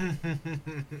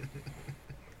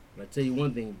 But I tell you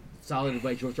one thing, solid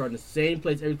advice: you'll start in the same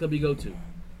place every club you go to,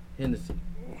 Hennessy.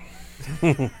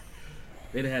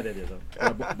 They didn't have that there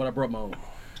though, but I brought my own.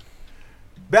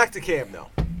 Back to Cam though.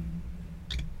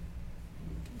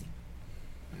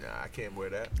 Nah, I can't wear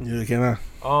that. Yeah, can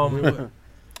I?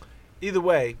 Either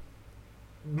way,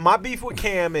 my beef with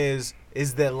Cam is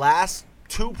the last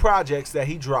 2 projects that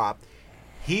he dropped.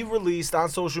 He released on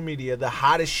social media the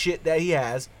hottest shit that he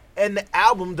has, and the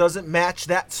album doesn't match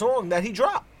that song that he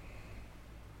dropped.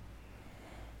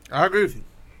 I agree with you.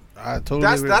 I totally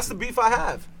agree. That's the beef I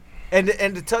have. And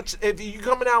to touch, if you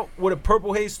coming out with a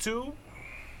Purple Haze 2,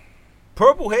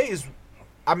 Purple Haze,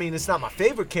 I mean, it's not my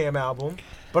favorite Cam album,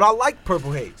 but I like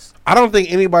Purple Haze. I don't think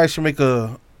anybody should make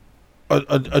a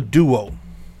duo.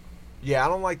 Yeah, I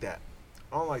don't like that.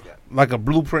 I don't like that. Like a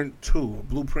Blueprint 2,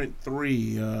 Blueprint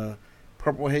 3,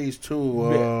 Purple Haze 2.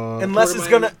 Unless it's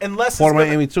gonna, Port of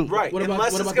Miami 2. right? What about-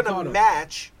 Unless what it's about the gonna Carter?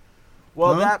 match.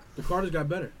 Well, Huh? The Carters got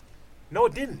better. no,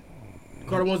 it didn't.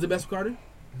 Carter 1's the best Carter?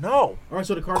 No, All right,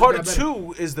 so the Carter Carter got better.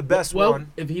 2 is the best Well,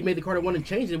 one. if he made the Carter 1 and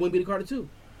changed it, it wouldn't be the Carter 2.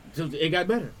 So it got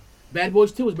better. Bad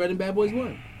Boys 2 is better than Bad Boys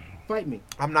 1. Fight me.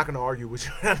 I'm not gonna argue with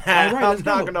you on that. All right, I'm let's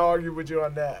not go. gonna argue with you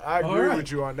on that. I All agree right.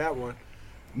 with you on that one.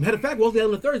 Matter of fact, Walter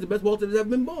Allen III is the best Walter that's ever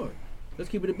been born. Let's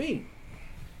keep it a bean.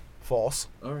 False.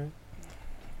 All right.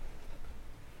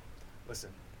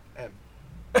 Listen, M.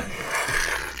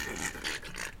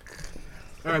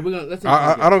 All right, we're gonna let's.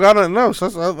 I don't got nothing else. My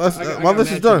list is I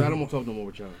got done. I don't want to talk no more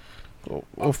with y'all.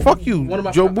 Well, fuck you, One of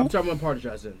my Joe I'm Boo. talking about party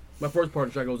shots in. My first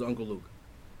party shot goes to Uncle Luke.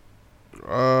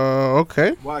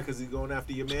 Okay. Why? Because he's going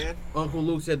after your man? Uncle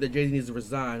Luke said that Jay-Z needs to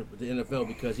resign with the NFL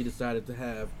because he decided to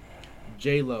have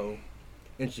J-Lo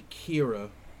and Shakira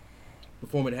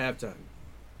perform at halftime.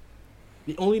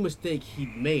 The only mistake he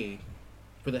made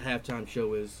for the halftime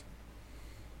show is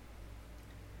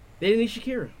they didn't need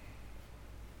Shakira.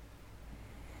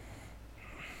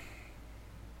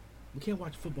 We can't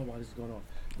watch football while this is going on.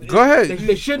 Go ahead.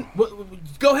 They shouldn't.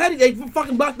 Go ahead. They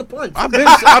fucking blocked the punch. I've been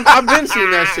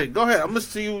seeing that shit. Go ahead. I'm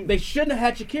listening to you. They shouldn't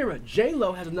have had Shakira.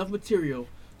 J-Lo has enough material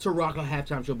to rock a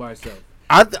halftime show by herself.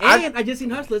 I just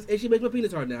seen Hustlers, and she makes my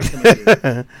penis hard now.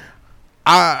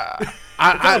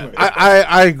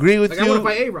 I agree with Like, I want to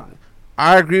you. fight A-Rod.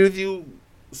 I agree with you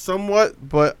somewhat,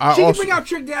 but I She can also bring out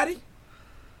Trick Daddy.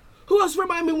 Who else from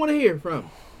Miami want to hear from?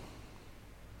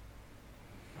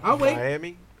 I'll wait.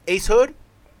 Miami. Ace Hood.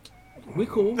 We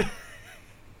cool.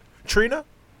 Trina.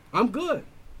 I'm good.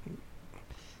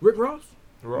 Rick Ross.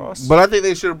 Ross. But I think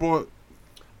they should have brought.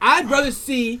 I'd rather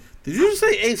see. Did you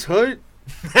say Ace Hood?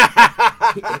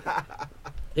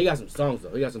 He got some songs though.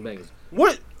 He got some bangers.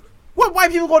 What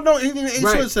white people gonna know anything that Ace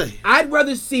Right. Hood say? I'd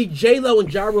rather see J-Lo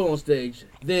and Ja Rule on stage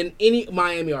than any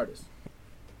Miami artist.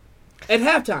 At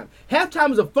halftime.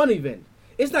 Halftime is a fun event.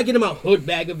 It's not getting my hood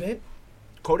bag event.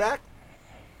 Kodak.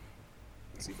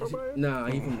 Is he from Miami? Nah,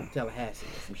 he from Tallahassee.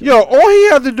 Or some shit. Yo, all he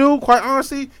had to do, quite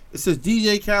honestly, it says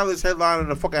DJ Khaled's headlining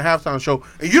the fucking halftime show,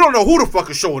 and you don't know who the fuck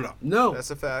is showing up. No. That's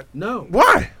a fact. No.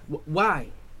 Why? Why?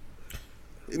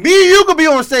 Me and you could be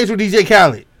on stage with DJ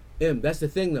Khaled. That's the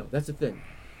thing, though. That's the thing.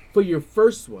 For your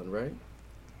first one, right?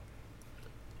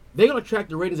 They're going to track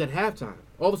the ratings at halftime.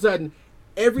 All of a sudden,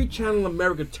 every channel in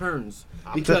America turns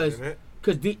because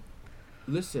taking it.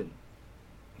 listen,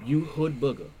 you hood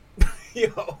booger. Yo.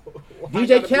 why DJ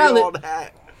gotta be Khaled- all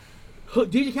that?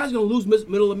 DJ Khaled's going to lose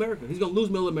Middle America. He's going to lose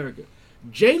Middle America.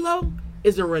 J-Lo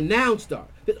is a renowned star.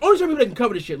 There's only certain people that can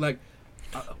cover this shit. Like,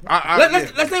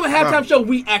 let's name a halftime show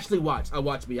we actually watch. I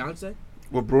watched Beyonce.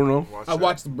 With Bruno. I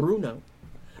watched Bruno.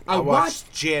 I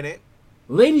watched Janet.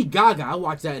 Lady Gaga. I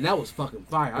watched that, and that was fucking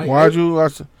fire. Why'd you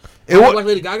watch it? I watched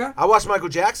Lady Gaga? I watched Michael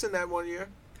Jackson that one year.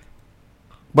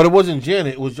 But it wasn't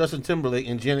Janet. It was Justin Timberlake,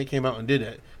 and Janet came out and did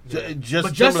that.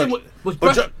 But Justin was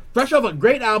fresh off a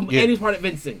great album, Yeah. and he's part of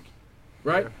NSYNC.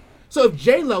 right? So if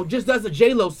J-Lo just does a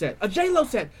J-Lo set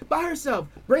by herself,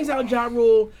 brings out Ja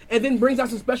Rule, and then brings out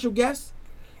some special guests,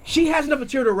 she has enough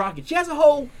material to rock it. She has a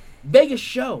whole Vegas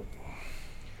show.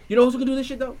 You know who's gonna do this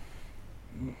shit though?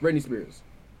 Britney Spears.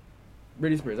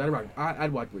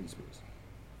 I'd watch Britney Spears.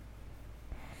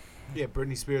 Yeah,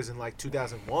 Britney Spears in like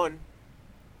 2001.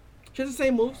 She has the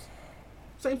same moves,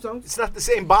 same songs. It's not the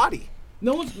same body.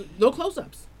 No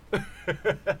close-ups.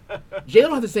 J-Lo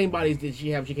don't have the same body as she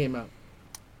had when she came out.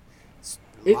 It's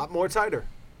a lot more tighter.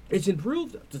 It's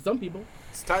improved to some people.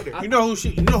 It's tighter. You know who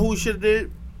should have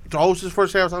did to host his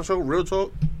first halftime show? Real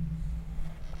talk.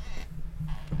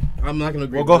 I'm not gonna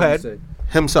agree. Well, with go what you ahead. said.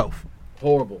 Himself.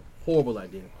 Horrible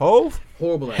idea. Hove?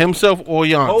 Horrible idea. Himself or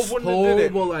Giannis. Hove wouldn't have did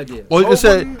it. Horrible idea. Or you Hov could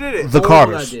say wouldn't did it. the Horrible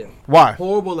Carters. idea. Why?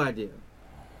 Horrible idea.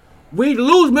 We'd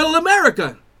lose Middle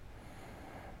America.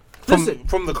 Listen,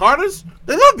 From the Carters?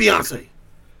 They love Beyonce.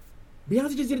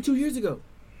 Beyonce just did it 2 years ago.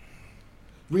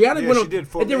 Rihanna Yeah, went she on, did and then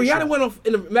Formation. Rihanna went off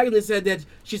in the magazine and said that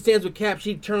she stands with Cap.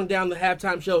 She turned down the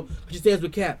halftime show. She stands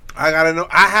with Cap. I gotta know.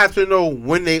 I have to know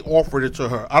when they offered it to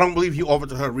her. I don't believe he offered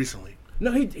it to her recently.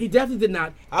 No, he definitely did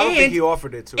not. I don't think he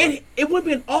offered it to her. And it wouldn't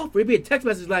be an offer. It'd be a text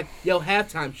message like, "Yo,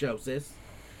 halftime show, sis.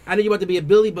 I know you're about to be a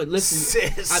Billy, but listen,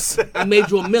 Sis. I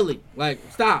made you a Millie. Like,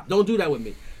 stop. Don't do that with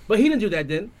me." But he didn't do that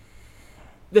then.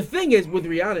 The thing is with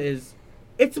Rihanna is,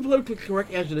 it's a politically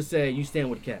correct answer to say you stand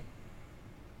with Cap.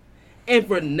 And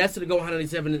for Nessa to go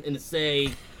 197 and to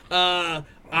say, I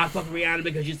fuck Rihanna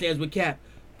because she stands with Cap.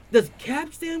 Does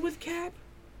Cap stand with Cap?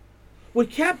 Would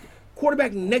Cap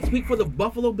quarterback next week for the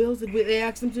Buffalo Bills if they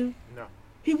asked him to? No.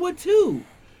 He would too.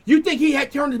 You think he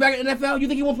had turned his back at NFL? You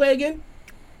think he won't play again?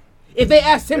 If they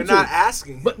asked him They're to. not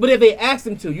asking. But if they asked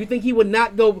him to, you think he would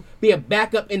not go be a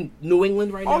backup in New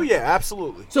England right now? Oh, yeah,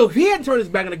 absolutely. So if he hadn't turned his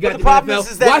back on the But goddamn the problem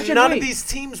NFL, is why that should none we? of these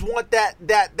teams want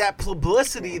that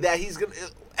publicity that he's going to...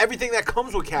 Everything that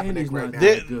comes with And he's Kaepernick right not now.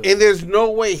 there. Good. And there's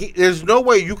no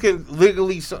way you can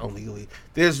legally.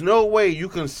 There's no way you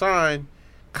can sign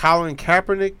Colin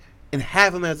Kaepernick and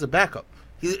have him as a backup.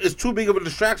 It's too big of a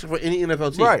distraction for any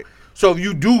NFL team. Right. So if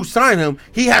you do sign him,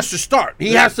 he has to start.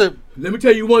 He has to. Let me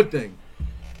tell you one thing.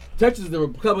 Texas is the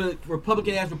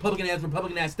Republican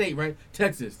ass state, right?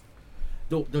 Texas.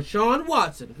 Deshaun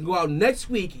Watson can go out next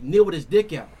week, kneel with his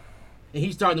dick out, and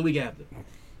he's starting the week after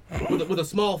with a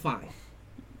small fine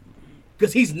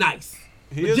because he's nice,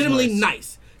 He is legitimately nice.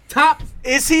 nice. Top.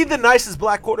 Is he the nicest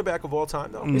black quarterback of all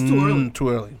time, though? It's too early. Too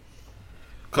early.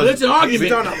 But it's an argument. He's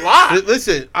done a lot.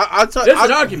 Listen, I'll tell There's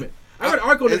an argument. I read an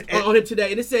article and- on him today,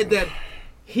 and it said that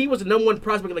he was the number one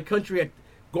prospect in the country at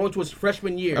going to his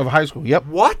freshman year. of high school. Yep.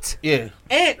 What? Yeah.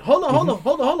 And hold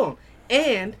on.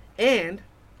 And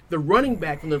the running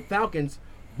back from the Falcons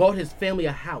bought his family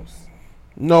a house.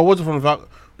 No, it wasn't from the Falcons.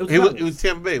 It was It Falcons. was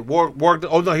Tampa Bay. Warwick.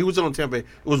 Oh no, he was on Tampa Bay.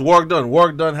 It was Warwick Dunn.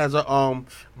 Warwick Dunn has a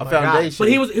foundation. But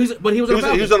he was on the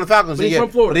Falcons. He was on the Falcons. But he's yeah. from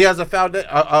Florida. But he has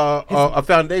a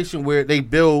foundation where they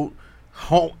build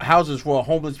houses for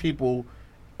homeless people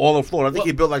all in Florida. I think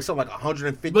he built like something like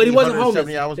 150. But he wasn't homeless.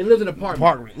 170 hours. He lived in an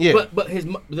apartment. Yeah. But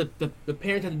the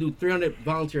parents had to do 300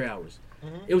 volunteer hours.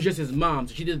 It was just his mom,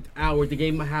 so she did hours. They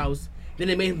gave him a house. Then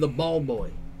they made him the ball boy.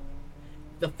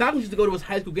 The Falcons used to go to his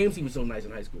high school games. He was so nice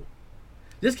in high school.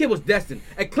 This kid was destined.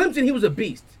 At Clemson, he was a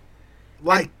beast.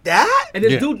 Like that? And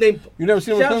this Yeah. dude named You never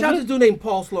seen him at shout out to Clemson? this dude named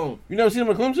Paul Sloan. You never seen him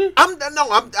at Clemson?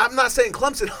 I'm not saying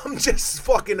Clemson. I'm just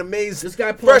fucking amazed. This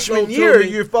guy Paul freshman Sloan year, told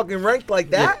me- you're fucking ranked like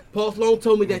that? Yeah. Paul Sloan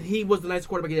told me that he was the nicest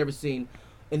quarterback he'd ever seen.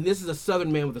 And this is a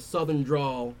Southern man with a Southern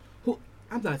drawl who,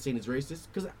 I'm not saying he's racist,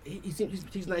 because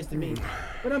he's nice to me.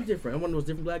 But I'm different. I'm one of those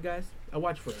different black guys. I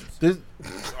watch Friends. This,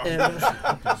 And,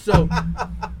 so,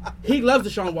 he loves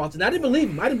Deshaun Watson. I didn't believe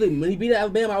him. When he beat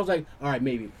Alabama, I was like, all right,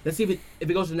 maybe. Let's see if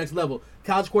it goes to the next level.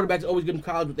 College quarterbacks always good in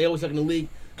college, but they always suck in the league.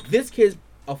 This kid's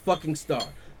a fucking star.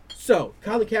 So,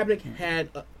 Colin Kaepernick had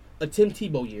a Tim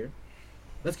Tebow year.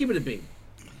 Let's give it a B.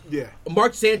 Yeah. A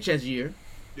Mark Sanchez year.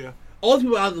 Yeah. All these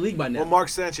people out of the league by now. Well, Mark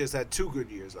Sanchez had 2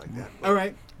 good years like that. All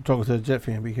right. I'm talking to a Jet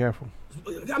fan. Be careful.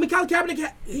 I mean, Colin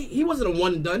Kaepernick, he wasn't a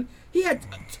one and done. He had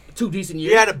 2 decent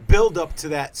years. He had a build up to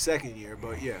that second year,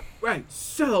 but yeah. Right.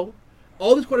 So,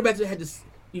 all these quarterbacks that had this,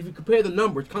 if you compare the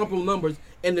numbers, comparable numbers,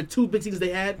 and the 2 big seasons they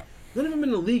had, none of them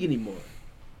in the league anymore.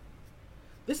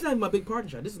 This is not my big partner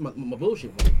shot. This is my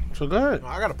bullshit one. So go ahead.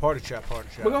 I got a party shot. But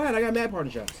go ahead. I got mad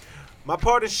partner shots. My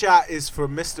party shot is for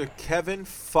Mr. Kevin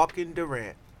fucking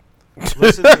Durant.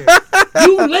 Listen here.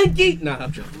 You lanky. Nah,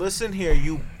 I'm joking. Listen here,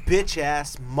 you bitch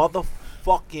ass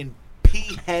motherfucking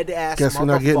pea head ass Guess we're motherfucker.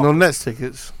 not getting no Nets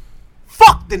tickets.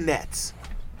 Fuck the Nets.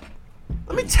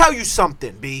 Let me tell you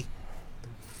something, B.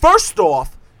 First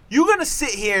off, you're gonna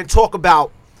sit here and talk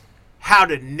about how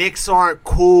the Knicks aren't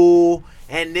cool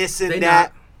and this and They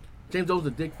that. not. James O's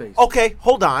a dick face. Okay,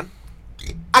 hold on.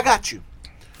 I got you.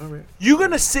 All right. You're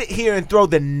going to sit here and throw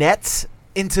the Nets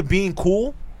into being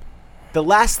cool? The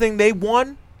last thing they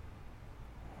won,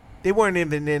 they weren't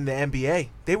even in the NBA.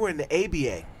 They were in the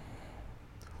ABA.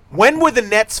 When were the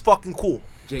Nets fucking cool?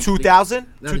 2000?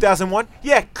 2001?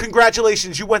 Yeah,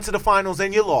 congratulations. You went to the finals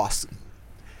and you lost.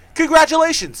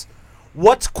 Congratulations.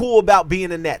 What's cool about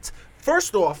being a Nets?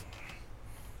 First off,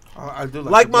 I do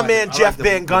like the my black- man I Jeff like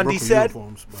Van the Gundy Brooklyn said,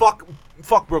 uniforms, but-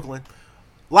 fuck Brooklyn.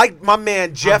 Like my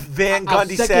man Jeff Van Our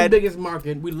Gundy second said, biggest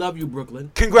market. We love you,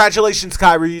 Brooklyn. congratulations,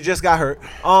 Kyrie. You just got hurt.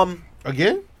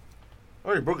 Again?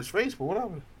 Oh, he broke his face, but what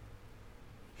happened?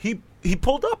 He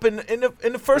pulled up in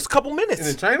the first couple minutes.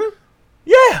 In China?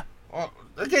 Yeah. Oh,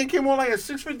 that game came on like at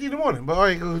 6:50 in the morning. But all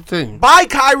right, go continue. Bye,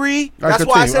 Kyrie. That's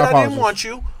why I continue. said I I didn't want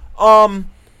you.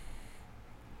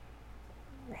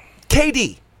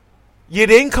 KD, you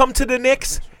didn't come to the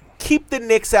Knicks. Keep the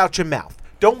Knicks out your mouth.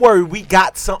 Don't worry, we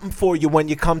got something for you when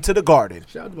you come to the Garden.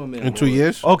 Shout out to my man. In 2 Morris.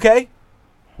 years? Okay?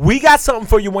 We got something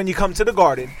for you when you come to the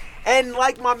Garden. And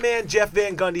like my man Jeff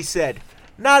Van Gundy said,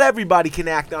 not everybody can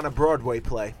act on a Broadway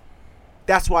play.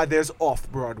 That's why there's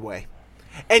off-Broadway.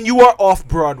 And you are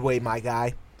off-Broadway, my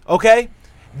guy. Okay?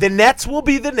 The Nets will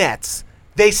be the Nets.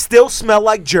 They still smell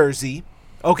like Jersey.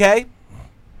 Okay?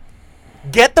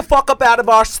 Get the fuck up out of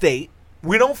our state.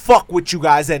 We don't fuck with you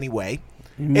guys anyway.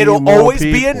 It'll always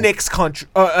be a Knicks country,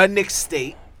 a Knicks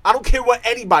state. I don't care what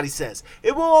anybody says.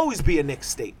 It will always be a Knicks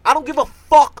state. I don't give a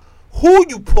fuck who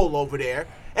you pull over there.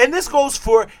 And this goes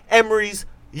for Emery's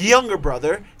younger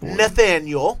brother,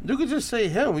 Nathaniel. You could just say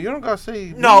him. You don't gotta say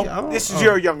me. No, this is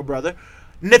your younger brother,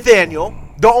 Nathaniel,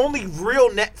 the only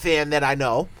real Net fan that I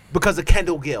know because of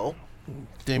Kendall Gill.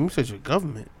 Damn, you said your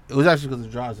government. It was actually because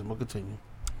it drives him. I'll continue.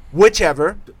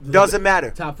 Whichever, doesn't matter.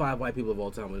 Top 5 white people of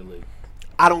all time in the league.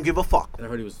 I don't give a fuck. And I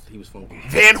heard he was funky.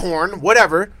 Van Horn,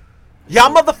 whatever.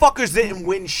 Y'all motherfuckers didn't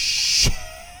win shit.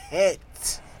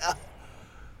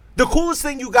 The coolest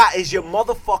thing you got is your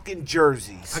motherfucking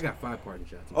jerseys. I got 5 parting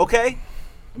shots. Okay?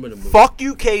 I'm in the mood. Fuck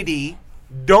you, KD.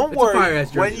 Don't It's a worry. fire-ass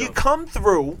jersey, When you though. come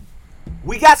through,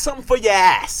 we got something for your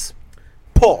ass.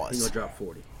 He Pause. gonna drop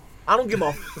 40. I don't give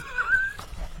a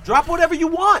drop whatever you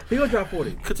want. He gonna drop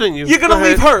 40. Continue. You're gonna Go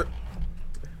leave ahead. hurt.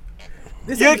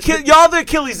 Y'all the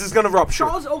Achilles is gonna rupture.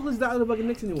 Charles Oakley's not in the fucking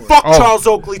Knicks anymore. Fuck Oh. Charles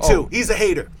Oakley too. Oh. He's a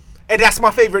hater, and that's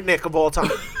my favorite Knick of all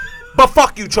time. But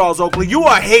fuck you, Charles Oakley. You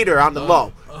are a hater on the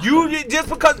low. You just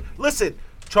because listen,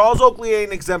 Charles Oakley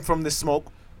ain't exempt from this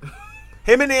smoke.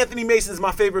 Him and Anthony Mason's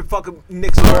my favorite fucking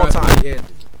Knicks of all time. Yeah.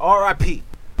 R.I.P.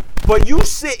 But you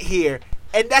sit here,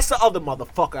 and that's the other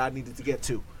motherfucker I needed to get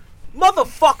to.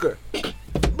 Motherfucker,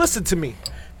 listen to me.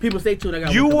 People stay tuned. I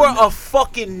got You one were coming a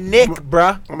fucking Knick,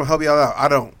 bruh. I'm gonna help y'all out. I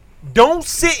don't. Don't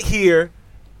sit here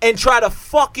and try to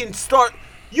fucking start.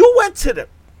 You went to the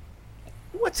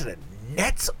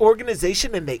Nets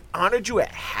organization and they honored you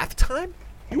at halftime.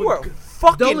 You were a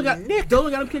fucking Knick.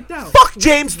 Dolan got him kicked out. Fuck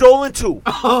James Dolan too.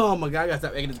 Oh my god, I gotta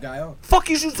stop egging this guy on. Fuck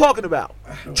is you talking about?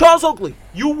 Charles Oakley,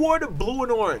 you wore the blue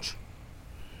and orange.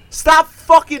 Stop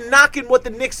fucking knocking what the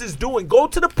Knicks is doing. Go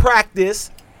to the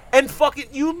practice and fucking.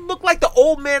 You look like the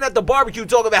old man at the barbecue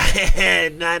talking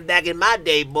about. Not back in my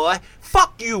day, boy.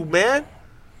 Fuck you, man.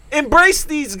 Embrace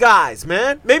these guys,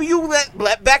 man. Maybe you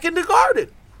let back in the Garden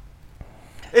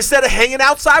instead of hanging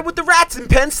outside with the rats in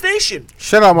Penn Station.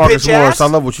 Shut up, Marcus Bitch Morris. ass. I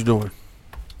love what you're doing.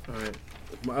 All right,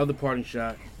 my other parting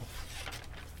shot.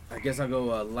 I guess I'll go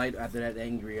light after that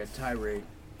angry tirade.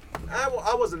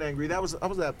 I wasn't angry. I was at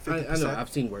 50%. I know, I've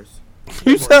seen worse.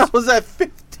 You said I was at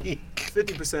 50.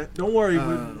 50%. Don't worry.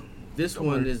 This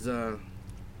one is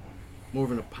more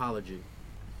of an apology.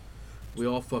 We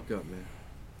all fuck up, man.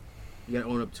 You gotta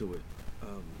own up to it.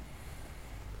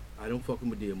 I don't fuck with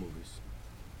Madea movies.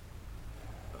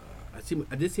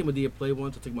 I did see Madea play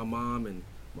once. I took my mom and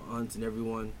my aunts and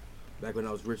everyone back when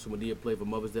I was rich. So Madea played for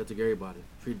Mother's Day. I took everybody,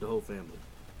 treated the whole family.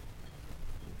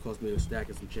 It cost me a stack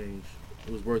of some change.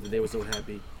 It was worth it. They were so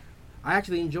happy. I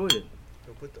actually enjoyed it.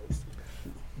 Don't put those.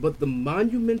 But the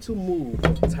monumental move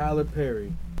of Tyler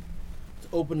Perry to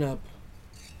open up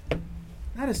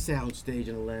not a soundstage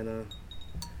in Atlanta,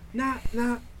 not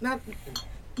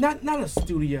a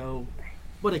studio,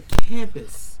 but a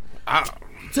campus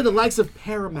to the likes of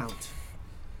Paramount.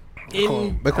 They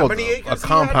call How it many a acres he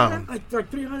compound. Like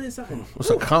 300 something. What's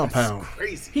a compound?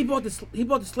 Crazy. He bought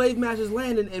the slave master's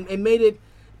land and made it.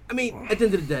 I mean, at the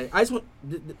end of the day, I just want.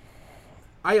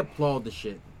 I applaud the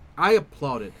shit. I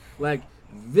applaud it. Like,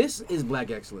 this is black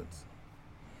excellence.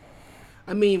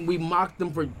 I mean, we mocked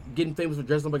them for getting famous for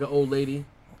dressing up like an old lady.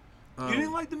 You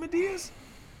didn't like the Medeas?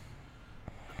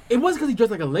 It wasn't because he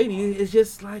dressed like a lady. It's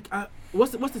just like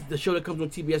what's the show that comes on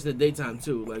TBS in the daytime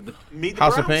too? Like Meet the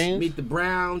House Browns? of Pain. Meet the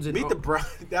Browns and Meet the Browns.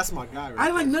 That's my guy. Right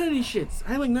I like none of these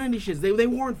shits. They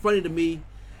weren't funny to me.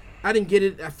 I didn't get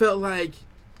it. I felt like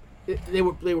they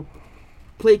were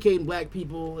placating black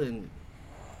people and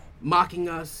mocking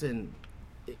us, and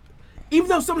even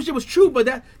though some of the shit was true, but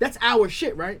that's our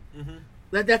shit, right? Mm-hmm.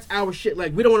 That's our shit.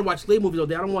 Like, we don't want to watch slave movies all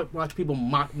day. I don't want to watch people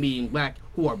mock me and black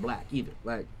who are black either.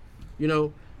 Like, you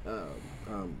know, I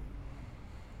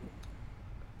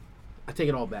take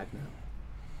it all back now.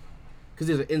 Because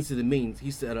there's an incident means. He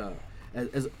said,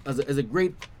 as a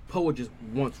great poet just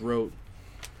once wrote,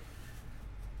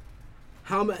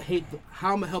 how am I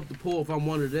help the poor if I'm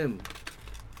one of them?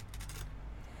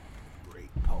 Great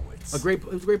poets. It was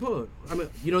a great poet. I mean,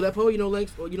 you know that poet? You know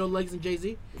Legs and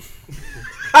Jay-Z?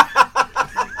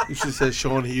 You should have said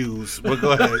Sean Hughes, but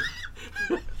go ahead.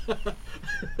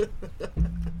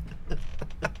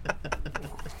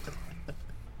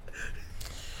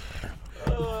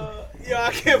 Yeah,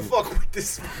 I can't fuck with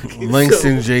this.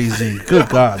 Langston Jay-Z. Good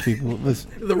God, people.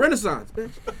 Listen. The Renaissance,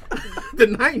 bitch. The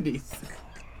 90s.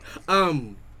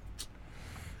 Was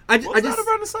that a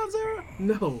Renaissance era?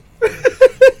 No.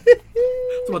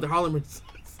 It's about the Harlem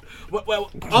Renaissance.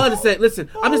 Well, all I just said, listen,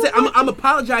 I'm just saying, I'm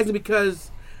apologizing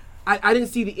because I didn't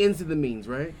see the ends of the means,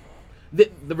 right?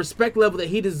 The respect level that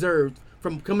he deserved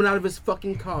from coming out of his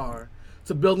fucking car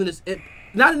to building this,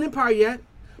 not an empire yet,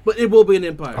 but it will be an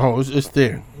empire. Oh, it's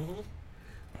there. Mm-hmm.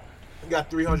 You got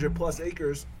 300 plus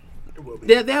acres. It will be.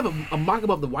 They have a mock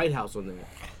above the White House on there.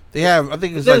 They have, I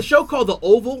think it's There's like a show called The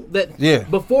Oval that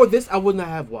before this I would not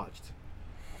have watched.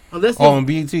 On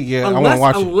BET, yeah, I want to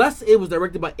watch it. Unless it was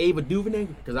directed by Ava DuVernay,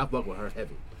 because I fuck with her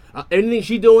heavy. Anything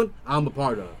she doing, I'm a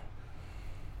part of.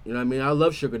 You know what I mean? I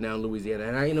love Sugar now in Louisiana,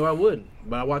 and I didn't know I would,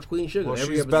 but I watch Queen Sugar. Well,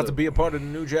 every she's episode. about to be a part of the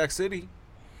new Jack City.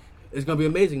 It's gonna be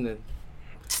amazing then,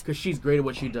 because she's great at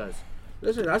what she does.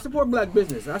 Listen, I support black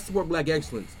business. I support black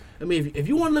excellence. I mean, if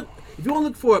you want to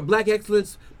look for a black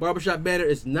excellence barbershop banner,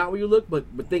 it's not where you look, but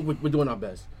think we're doing our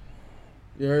best.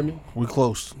 You heard me? We're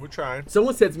close. We're trying.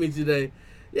 Someone said to me today,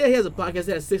 yeah, he has a podcast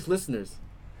that has 6 listeners.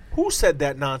 Who said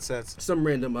that nonsense? Some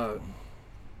random.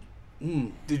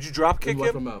 Did you drop kick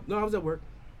him? No, I was at work.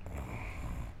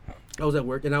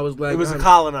 And I was like, it was a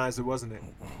colonizer, wasn't it?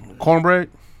 Cornbread.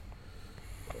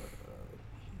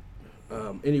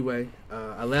 Anyway,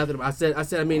 I laughed at him. I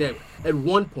said, I mean, at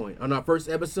one point on our first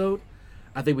episode,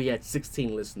 I think we had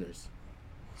 16 listeners.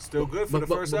 Still good for the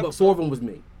first episode. But 4 of them was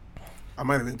me. I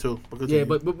might have been 2. Yeah,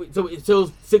 but so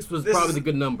 6 was probably the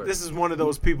good number. This is one of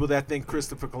those people that think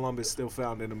Christopher Columbus still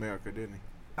found in America, didn't he?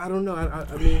 I don't know. I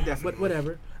mean, but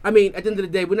whatever. I mean, at the end of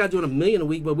the day, we're not doing 1 million a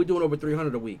week, but we're doing over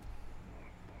 300 a week.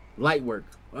 Light work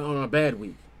on a bad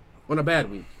week.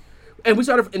 And we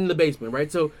started in the basement,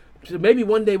 right? So maybe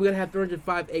one day we're going to have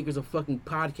 305 acres of fucking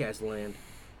podcast land.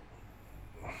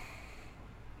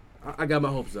 I got my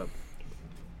hopes up.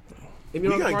 If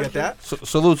you're going to get that.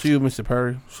 Salute to you, Mr.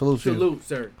 Perry. Salute,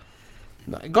 sir.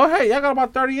 Go ahead. Y'all got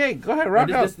about 38. Go ahead, rock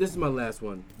out. This is my last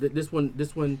one. This one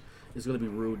is going to be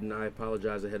rude, and I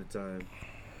apologize ahead of time.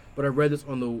 But I read this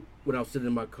when I was sitting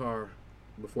in my car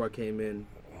before I came in,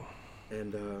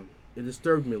 and it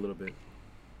disturbed me a little bit.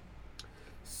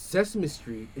 Sesame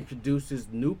Street introduces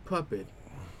new puppet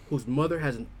whose mother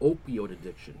has an opioid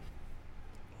addiction.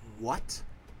 What?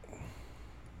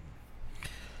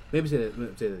 Maybe say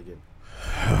that again.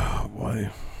 Oh,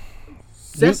 boy.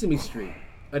 Sesame Street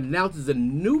announces a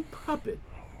new puppet.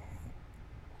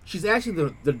 She's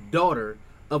actually the daughter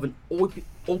of an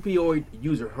opioid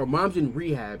user. Her mom's in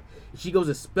rehab. She goes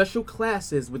to special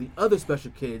classes with the other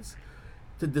special kids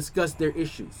to discuss their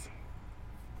issues.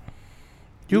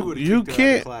 You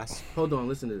can't. Hold on,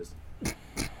 listen to this.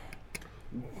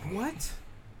 What?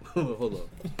 Hold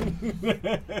on.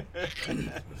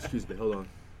 Excuse me, hold on.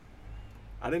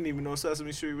 I didn't even know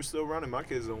Sesame Street was still running. My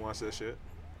kids don't watch that shit.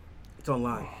 It's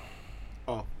online.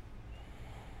 Oh.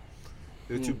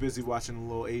 They're too busy watching a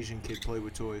little Asian kid play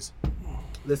with toys.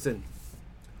 Listen,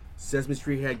 Sesame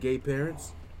Street had gay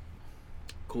parents.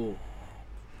 Cool.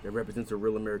 That represents a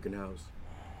real American house.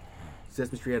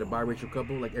 Sesame Street had a biracial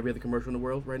couple like every other commercial in the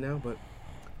world right now, but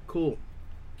cool.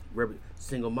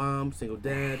 Single mom, single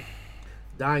dad,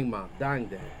 dying mom, dying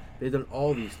dad. They've done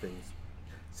all these things.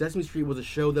 Sesame Street was a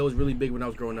show that was really big when I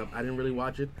was growing up. I didn't really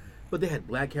watch it, but they had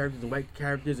black characters and white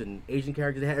characters and Asian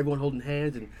characters. They had everyone holding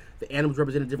hands, and the animals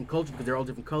represented different cultures because they're all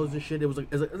different colors and shit.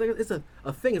 It's a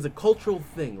thing. It's a cultural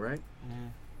thing, right?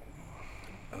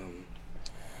 Mm.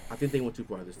 I think they went too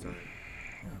far this time.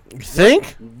 You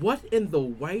think? What in the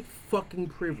white fucking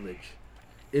privilege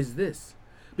is this?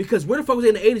 Because where the fuck was they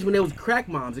in the 80s when there was crack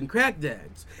moms and crack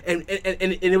dads? And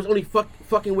it was only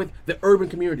fucking with the urban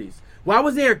communities. Why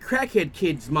was there a crackhead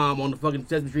kid's mom on the fucking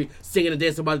Sesame Street singing and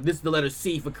dancing about this is the letter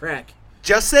C for crack?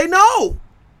 Just say no.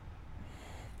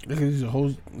 Because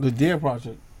it's the Dare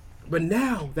Project. But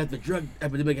now that the drug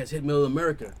epidemic has hit middle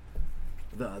America,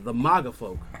 the MAGA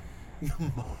folk. The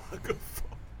MAGA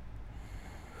folk.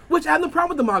 Which I have no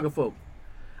problem with the MAGA folk.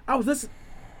 I was listening.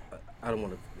 I don't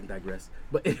want to digress.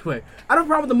 But anyway, I don't have a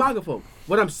problem with the MAGA folk.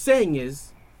 What I'm saying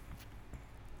is,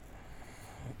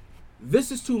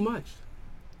 this is too much.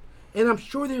 And I'm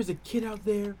sure there's a kid out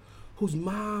there whose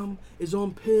mom is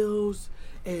on pills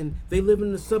and they live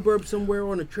in the suburbs somewhere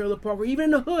or in a trailer park or even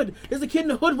in the hood. There's a kid in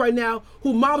the hood right now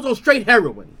whose mom's on straight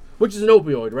heroin, which is an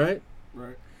opioid, right?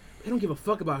 Right. They don't give a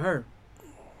fuck about her.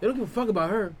 They don't give a fuck about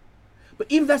her. But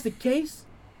even if that's the case,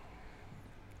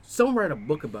 someone write a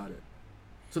book about it.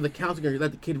 So the counselor can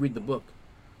let the kid read the book.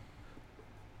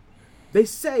 They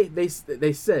say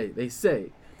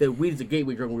that weed is a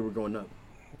gateway drug when we were growing up.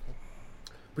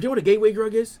 But you know what a gateway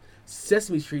drug is?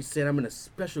 Sesame Street said I'm in a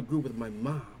special group with my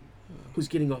mom who's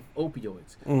getting off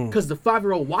opioids. Because the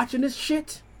 5-year-old watching this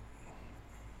shit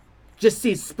just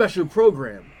sees special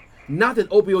program. Not that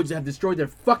opioids have destroyed their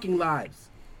fucking lives.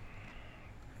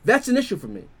 That's an issue for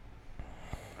me.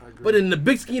 But in the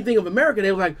big scheme thing of America,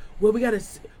 they were like, well, we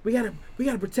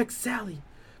gotta protect Sally.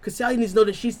 Because Sally needs to know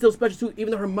that she's still special too,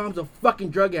 even though her mom's a fucking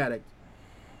drug addict.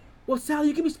 Well, Sally,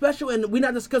 you can be special, and we're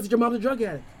not discussing your mom's a drug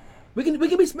addict. We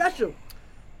can be special.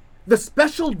 The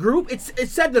special group? It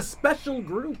said the special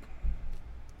group.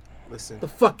 Listen. The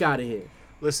fuck out of here.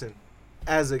 Listen.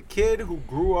 As a kid who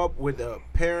grew up with a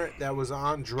parent that was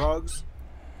on drugs,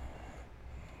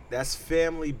 that's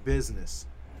family business.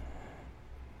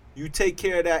 You take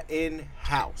care of that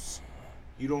in-house.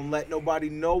 You don't let nobody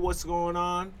know what's going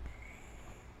on,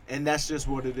 and that's just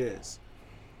what it is.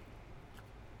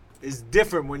 It's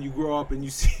different when you grow up and you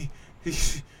see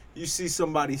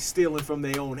somebody stealing from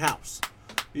their own house.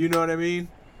 You know what I mean?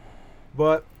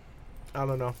 But I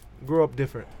don't know. Grew up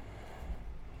different.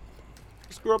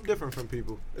 Just grew up different from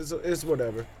people. It's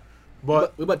whatever.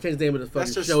 But we about to change the name of the fucking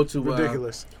that's just show to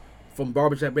ridiculous. From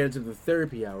Barbershop Band to the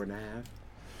Therapy Hour and a half.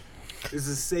 This is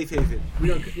a safe haven. We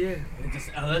don't, yeah.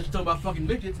 Let's talk about fucking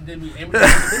midgets and then we aim at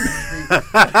the midget.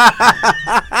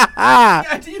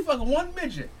 Yeah, you fucking one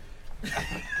midget.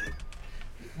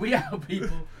 We out,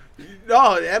 people.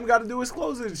 No, M got to do his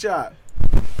closing shot.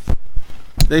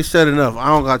 They said enough. I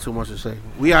don't got too much to say.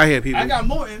 We out here, people. I got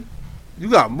more in. You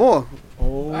got more.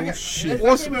 Oh, shit.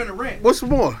 I came here on a rant. What's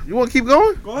more? You want to keep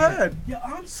going? Go ahead.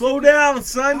 Yeah, Slow down,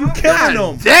 son. You killing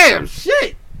them. Damn,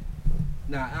 shit.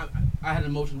 Nah, I had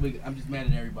an emotional week. I'm just mad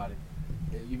at everybody.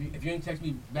 If you didn't text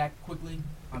me back quickly,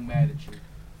 I'm mad at you.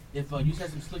 If you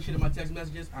said some slick shit in my text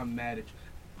messages, I'm mad at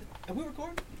you. Have we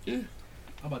recorded? Yeah.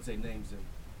 I'm about to say names then.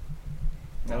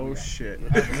 Oh, shit.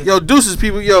 Yo, deuces,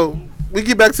 people. Yo, we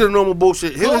get back to the normal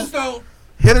bullshit. Hit us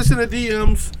in the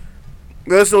DMs.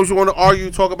 Let us know what you want to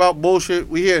argue, talk about bullshit.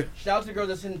 We here. Shout out to the girls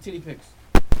that send the titty pics.